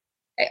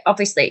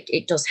obviously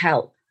it does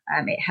help.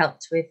 It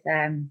helped with,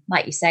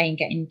 like you're saying,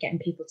 getting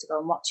people to go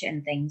and watch it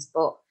and things.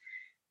 But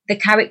the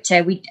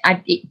character,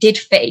 it did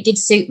fit. It did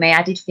suit me.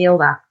 I did feel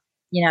that,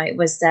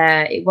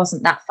 it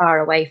wasn't that far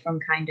away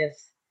from kind of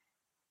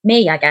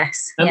me, I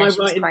guess. Am I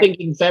right in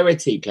thinking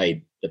Verity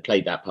played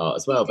that part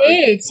as well? She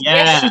did. Yeah.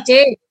 Yes, she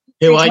did.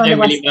 Who I know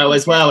really well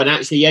as well. And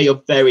actually,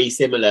 you're very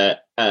similar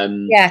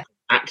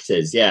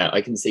actors. Yeah,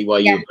 I can see why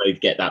you would both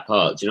get that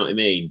part. Do you know what I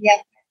mean?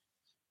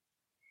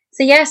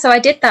 Yeah. So I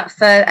did that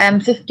for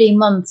 15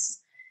 months.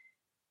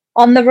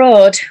 On the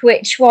road,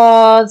 which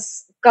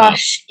was,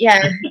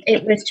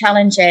 it was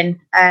challenging.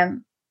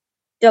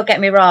 Don't get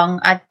me wrong,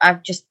 I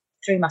just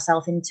threw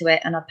myself into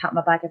it, and I packed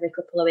my bag every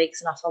couple of weeks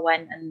and off I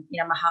went, and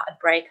my heart would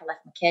break. I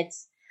left my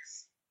kids.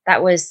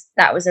 That was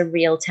a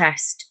real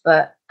test,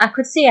 but I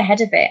could see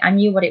ahead of it. I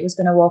knew what it was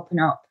going to open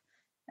up,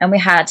 and we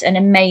had an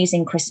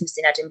amazing Christmas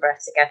in Edinburgh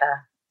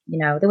together.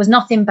 There was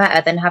nothing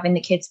better than having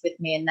the kids with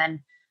me and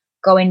then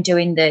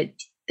doing the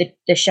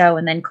show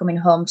and then coming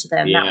home to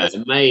them. Yeah, that was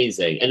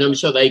amazing. And I'm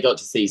sure they got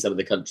to see some of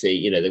the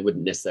country, they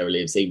wouldn't necessarily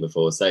have seen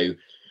before. So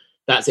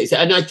that's it.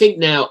 And I think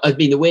now,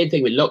 the weird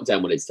thing with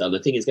lockdown, what it's done, I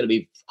think it's going to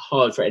be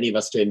hard for any of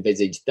us to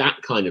envisage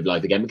that kind of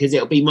life again, because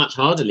it'll be much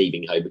harder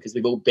leaving home, because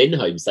we've all been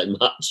home so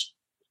much.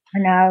 I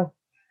know.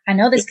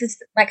 There's this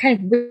like kind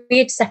of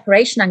weird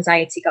separation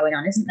anxiety going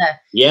on, isn't there?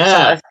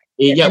 Yeah. Sort of,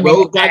 we're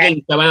all gagging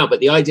to go out,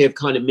 but the idea of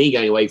kind of me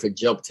going away for a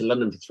job to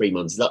London for 3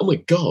 months is like, oh my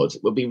God,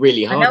 it would be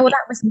really hard. I know,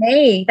 that was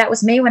me. That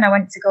was me when I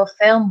went to go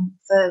film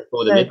for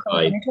the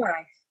Midwife.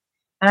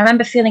 And I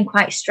remember feeling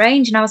quite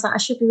strange, and I was like, I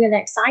should be really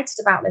excited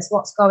about this.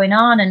 What's going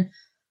on? And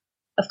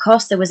of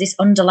course, there was this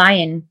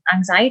underlying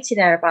anxiety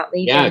there about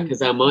leaving. Yeah,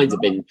 because our minds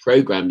have been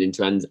programmed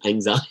into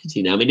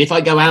anxiety now. I mean, if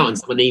I go out and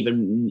someone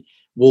even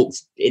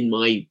walks in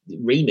my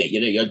remit,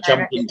 you're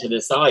jumping to the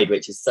side,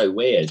 which is so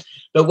weird.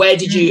 But where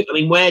did you,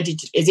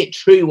 is it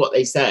true what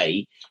they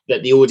say,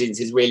 that the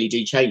audiences really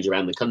do change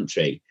around the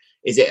country?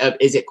 Is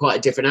it quite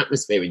a different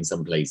atmosphere in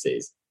some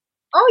places?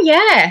 Oh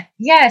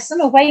yeah, some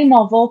are way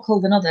more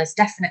vocal than others,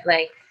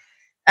 definitely.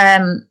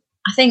 I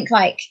think,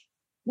 like,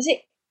 was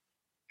it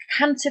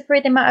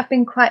Canterbury? They might have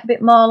been quite a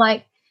bit more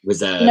like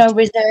reserved.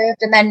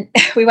 And then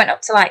we went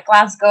up to like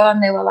Glasgow,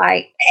 and they were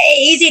like,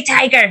 "Hey, easy,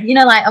 Tiger!"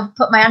 I'll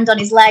put my hand on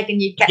his leg,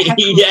 and you'd get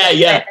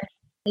yeah.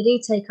 They do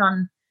take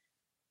on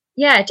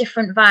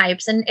different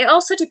vibes, and it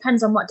also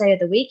depends on what day of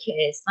the week it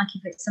is. Like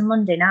if it's a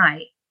Monday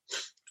night,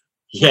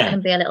 it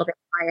can be a little bit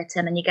quieter,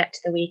 and then you get to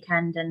the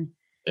weekend and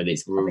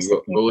it's raucous.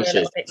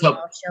 Tom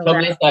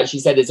List actually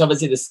said it's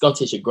obviously the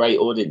Scottish are great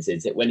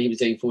audiences. When he was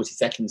doing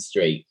 42nd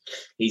Street,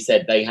 he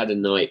said they had a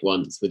night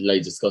once with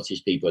loads of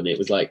Scottish people, and it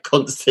was like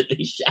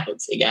constantly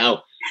shouting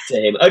out to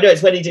him. Oh no,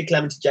 it's when he did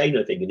Clement Jane,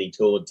 I think, and he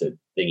toured to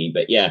thingy.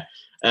 But yeah,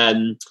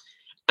 and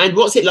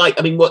what's it like?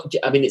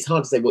 It's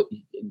hard to say what,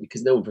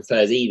 because no one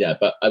prefers either.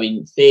 But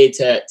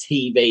theatre,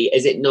 TV,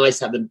 is it nice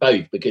to have them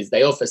both, because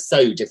they offer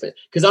so different?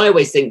 Because I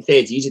always think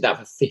theatre, you did that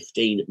for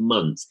 15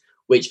 months.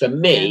 Which for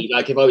me,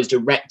 like if I was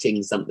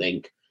directing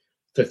something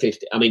for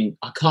 15,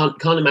 I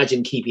can't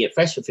imagine keeping it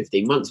fresh for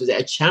 15 months. Was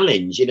it a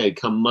challenge,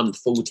 come month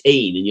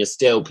 14 and you're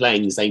still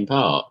playing the same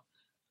part?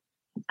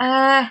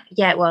 Yeah,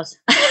 it was.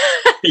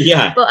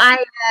 Yeah. But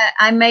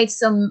I made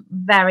some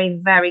very,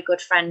 very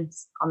good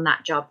friends on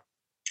that job.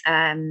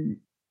 And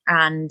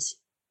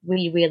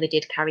we really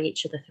did carry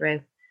each other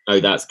through. Oh,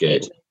 that's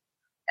good.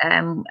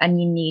 And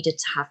you needed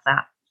to have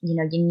that, you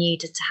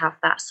needed to have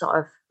that sort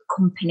of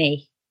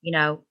company,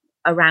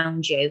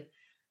 around you.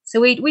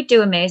 So we'd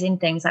do amazing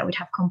things, like we'd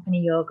have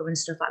company yoga and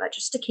stuff like that,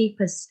 just to keep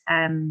us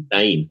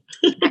sane,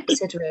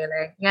 connected,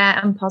 really.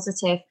 Yeah, and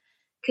positive,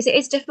 because it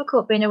is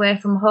difficult being away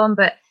from home.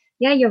 But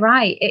yeah, you're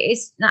right, it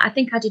is. I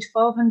think I did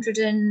 400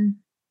 and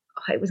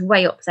it was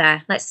way up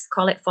there. Let's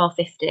call it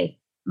 450.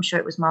 I'm sure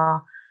it was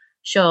more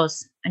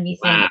shows, and you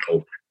think,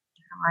 wow,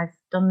 I've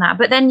done that.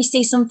 But then you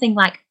see something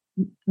like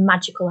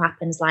magical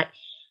happens, like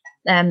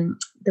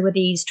there were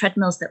these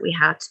treadmills that we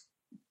had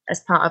as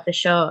part of the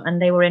show,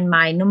 and they were in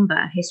my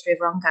number, History of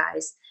Wrong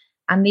Guys.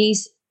 And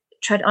these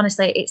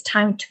honestly, it's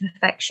timed to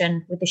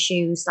perfection with the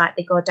shoes. Like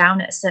they go down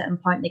at a certain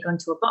point, they go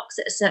into a box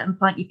at a certain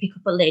point, you pick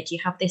up a lid, you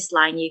have this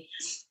line,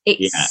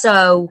 it's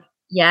so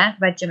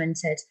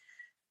regimented.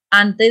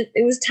 And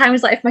it was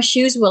times like if my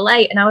shoes were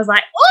late and I was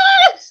like,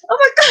 oh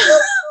my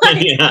God.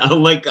 Like, yeah, oh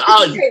my God. It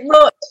doesn't take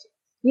much.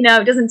 You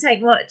know, it doesn't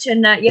take much.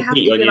 And you have to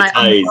be like,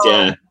 toes,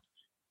 yeah.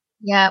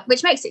 Yeah,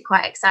 which makes it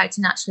quite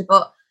exciting actually.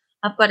 But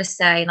I've got to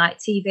say, like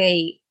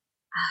TV,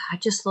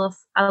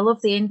 I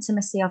love the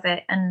intimacy of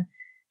it. And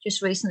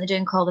just recently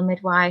doing Call the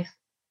Midwife,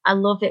 I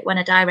love it when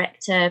a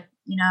director,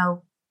 you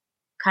know,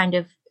 kind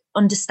of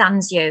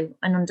understands you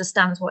and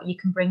understands what you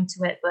can bring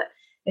to it. But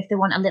if they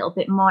want a little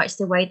bit more, it's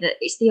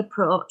the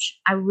approach.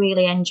 I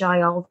really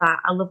enjoy all that.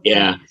 I love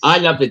I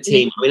love the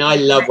team. I mean, I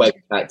love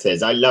working with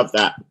actors. I love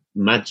that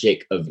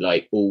magic of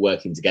like all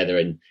working together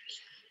and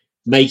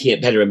making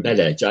it better and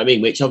better. Do you know what I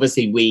mean? Which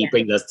obviously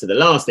brings us to the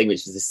last thing,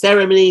 which was the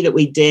ceremony that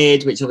we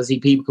did, which obviously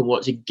people can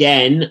watch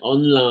again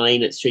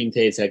online at Stream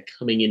Theatre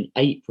coming in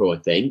April, I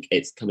think.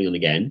 It's coming on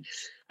again.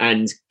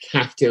 And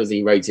Kath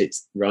Tilsley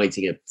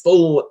writing a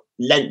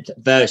full-length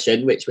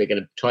version, which we're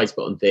going to try to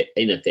put on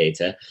in a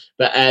theatre.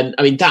 But, I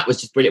mean, that was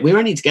just brilliant. We were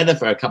only together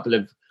for a couple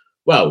of,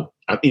 well,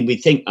 I mean,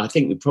 I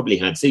think we probably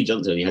had, Sue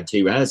Johnson only had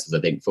 2 rehearsals,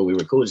 I think, before we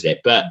recorded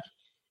it. But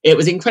it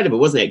was incredible,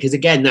 wasn't it? Because,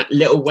 again,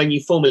 when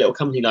you form a little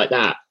company like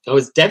that, I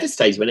was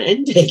devastated when it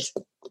ended.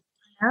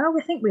 Oh,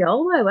 I think we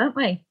all were, weren't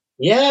we?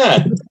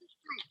 Yeah.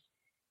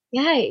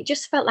 Yeah, it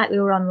just felt like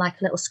we were on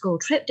like a little school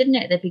trip, didn't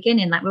it, at the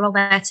beginning? Like we were all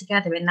there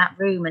together in that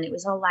room and it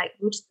was all like,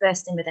 we were just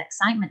bursting with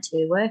excitement to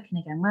be working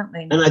again, weren't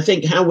we? And I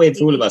think how weird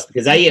for all of us,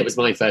 because it was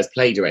my first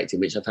play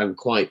directing, which I found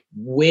quite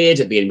weird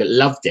at the beginning, but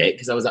loved it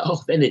because I was like,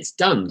 oh, then it's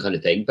done kind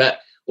of thing. But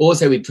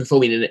also we're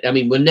performing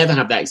we'll never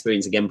have that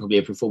experience again, probably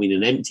of performing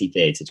in an empty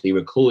theatre, to be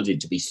recorded,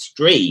 to be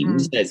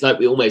streamed. It's like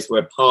we almost were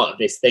a part of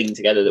this thing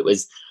together that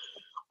was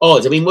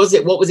odd. I mean,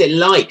 what was it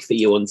like for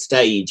you on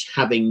stage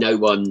having no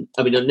one?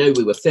 I mean, I know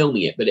we were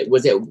filming it, but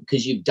was it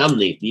because you've done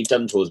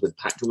tours with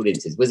packed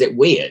audiences? Was it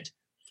weird?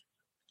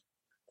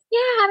 Yeah,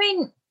 I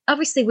mean,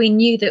 obviously we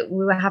knew that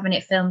we were having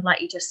it filmed,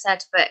 like you just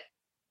said, but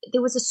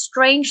there was a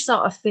strange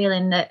sort of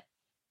feeling that,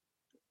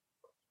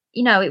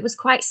 you know, it was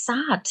quite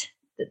sad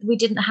that we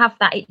didn't have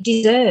that. It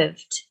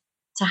deserved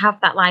to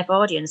have that live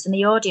audience, and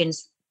the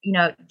audience, you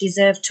know,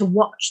 deserved to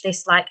watch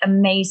this like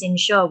amazing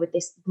show with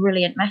this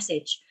brilliant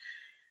message.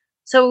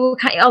 So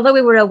although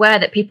we were aware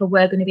that people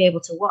were going to be able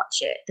to watch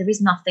it, there is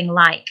nothing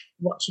like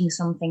watching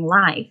something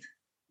live.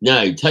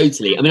 No,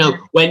 totally. I mean,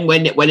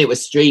 when it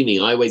was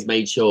streaming, I always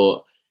made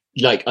sure,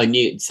 like, I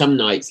knew some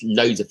nights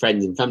loads of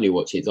friends and family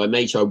watch it, so I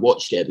made sure I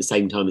watched it at the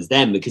same time as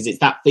them, because it's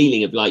that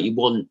feeling of like you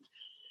want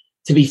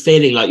to be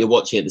feeling like you're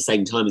watching at the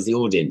same time as the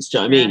audience. Do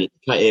you know what I mean?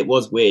 It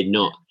was weird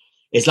not.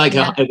 It's like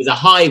it was a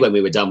high when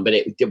we were done, but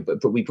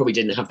we probably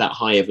didn't have that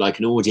high of like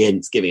an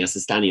audience giving us a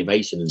standing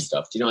ovation and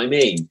stuff. Do you know what I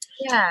mean?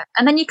 Yeah.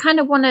 And then you kind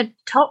of want to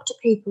talk to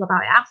people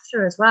about it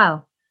after as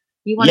well.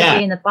 You want to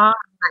be in the bar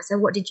and like, so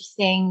what did you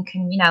think?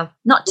 And, you know,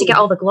 not to get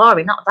all the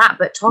glory, not that,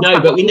 but talk about it.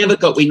 No, but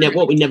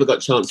what we never got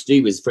a chance to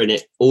do was for an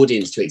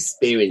audience to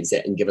experience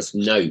it and give us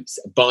notes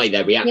by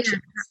their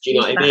reactions. Do you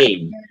know what I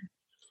mean?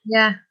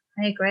 Yeah,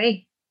 I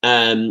agree.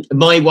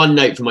 My one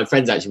note from my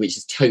friends, actually, which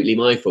is totally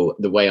my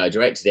fault, the way I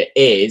directed it,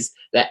 is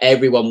that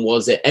everyone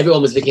was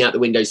looking out the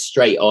window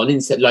straight on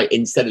instead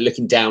of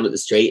looking down at the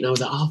street. And I was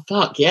like, oh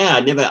fuck yeah,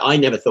 I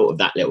never thought of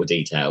that little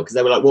detail, because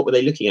they were like, what were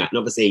they looking at? And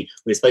obviously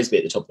we were supposed to be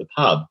at the top of the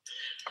pub.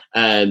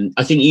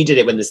 I think you did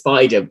it when the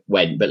spider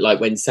went, but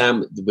like when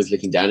Sam was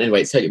looking down,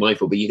 anyway, it's totally my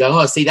fault. But you go,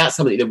 oh, see, that's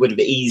something that would have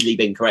easily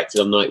been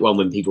corrected on night one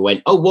when people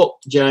went, oh,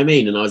 what, do you know what I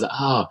mean? And I was like,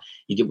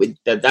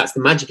 that's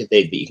the magic of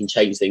things, but you can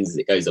change things as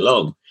it goes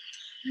along.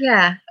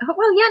 Yeah.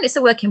 Well, yeah, and it's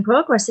a work in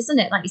progress, isn't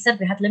it? Like you said,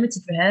 we had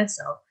limited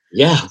rehearsal.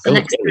 Yeah, so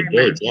next we time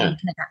did. Yeah. You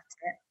can adapt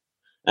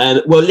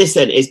it. Well,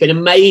 listen, it's been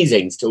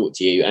amazing to talk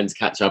to you and to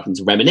catch up and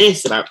to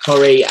reminisce about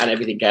Corrie and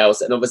everything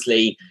else. And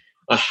obviously,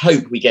 I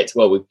hope we get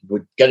to,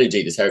 we're going to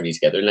do the ceremony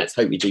together, and let's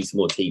hope we do some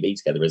more TV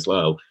together as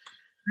well.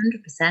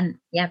 100%.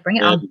 Yeah, bring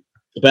it on.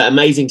 But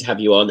amazing to have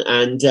you on,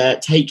 and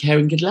take care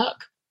and good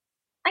luck.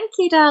 Thank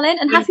you, darling,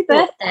 and happy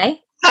birthday.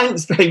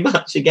 Thanks very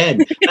much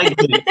again. Thank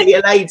you. See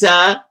you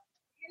later.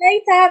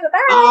 Later.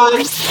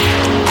 Bye-bye.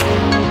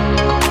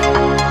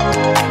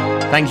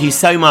 Thank you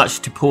so much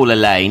to Paula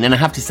Lane. And I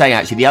have to say,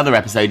 actually, the other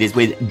episode is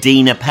with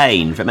Dina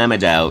Payne from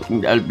Emmerdale.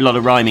 A lot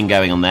of rhyming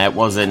going on there. It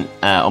wasn't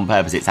on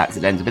purpose, it's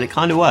accidental, but it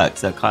kind of worked.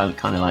 So kind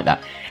of like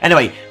that.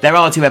 Anyway, there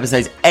are 2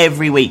 episodes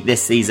every week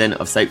this season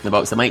of Soap in the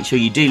Box. So make sure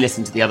you do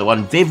listen to the other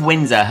one. Viv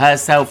Windsor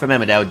herself from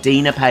Emmerdale,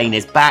 Dina Payne,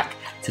 is back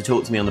to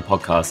talk to me on the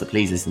podcast. So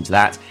please listen to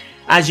that.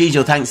 As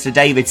usual, thanks to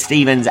David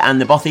Stevens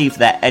and The Bothy for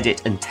their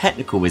edit and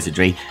technical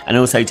wizardry, and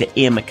also to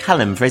Ian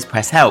McCallum for his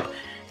press help.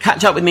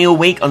 Catch up with me all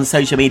week on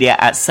social media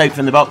at Soap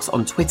from the Box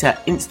on Twitter,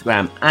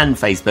 Instagram and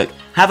Facebook.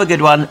 Have a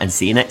good one and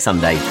see you next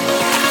Sunday.